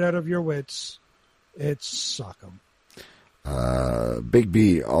scared out of your wits. It's Sock'em. Big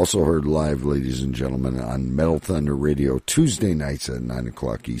B also heard live, ladies and gentlemen, on Metal Thunder Radio Tuesday nights at 9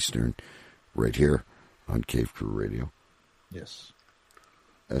 o'clock Eastern, right here on Cave Crew Radio. Yes.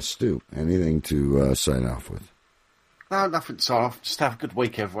 Stu, anything to sign off with? No, nothing to sign off. Just have a good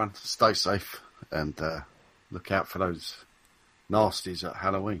week, everyone. Stay safe and look out for those nasties at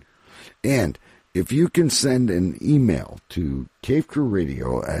Halloween. And if you can send an email to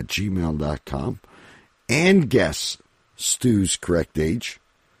cavecrewradio@gmail.com and guess Stu's correct age,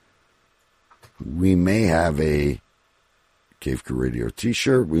 we may have a Cave Crew Radio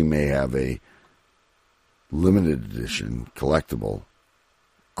t-shirt. We may have a limited edition collectible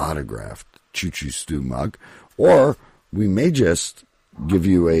autographed Choo Choo Stew mug, or we may just give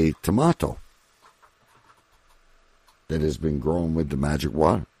you a tomato that has been grown with the magic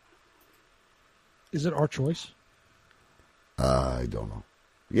water. Is it our choice? I don't know.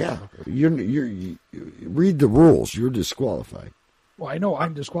 Yeah, you read the rules. You're disqualified. Well, I know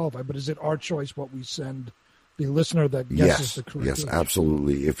I'm disqualified, but is it our choice what we send the listener that guesses the correct age? Yes,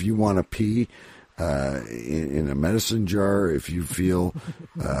 absolutely. If you want to pee in a medicine jar, if you feel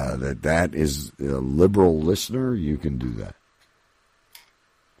that is a liberal listener, you can do that.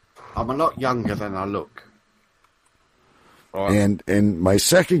 I'm a lot younger than I look. Right. And my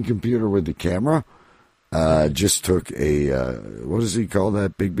second computer with the camera just took a what does he call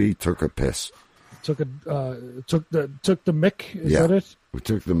that? Big B took a piss. Took the mic. Is that it? We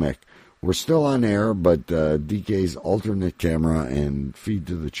took the mic. We're still on air, but DK's alternate camera and feed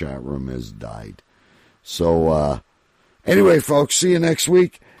to the chat room has died. So anyway, folks, see you next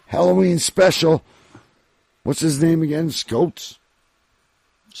week. Halloween special. What's his name again? Scotes?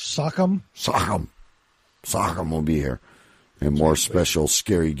 Sock'em. Sock'em will be here. And more special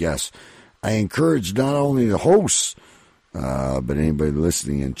scary guests. I encourage not only the hosts, but anybody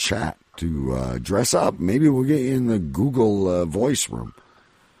listening in chat to dress up. Maybe we'll get you in the Google voice room.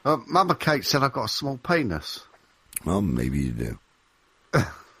 Mama Kate said I've got a small penis. Well, maybe you do.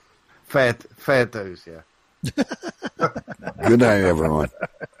 Fair dues, yeah. Good night, everyone.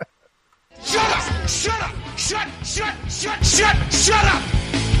 Shut up! Shut up! Shut up! Shut up!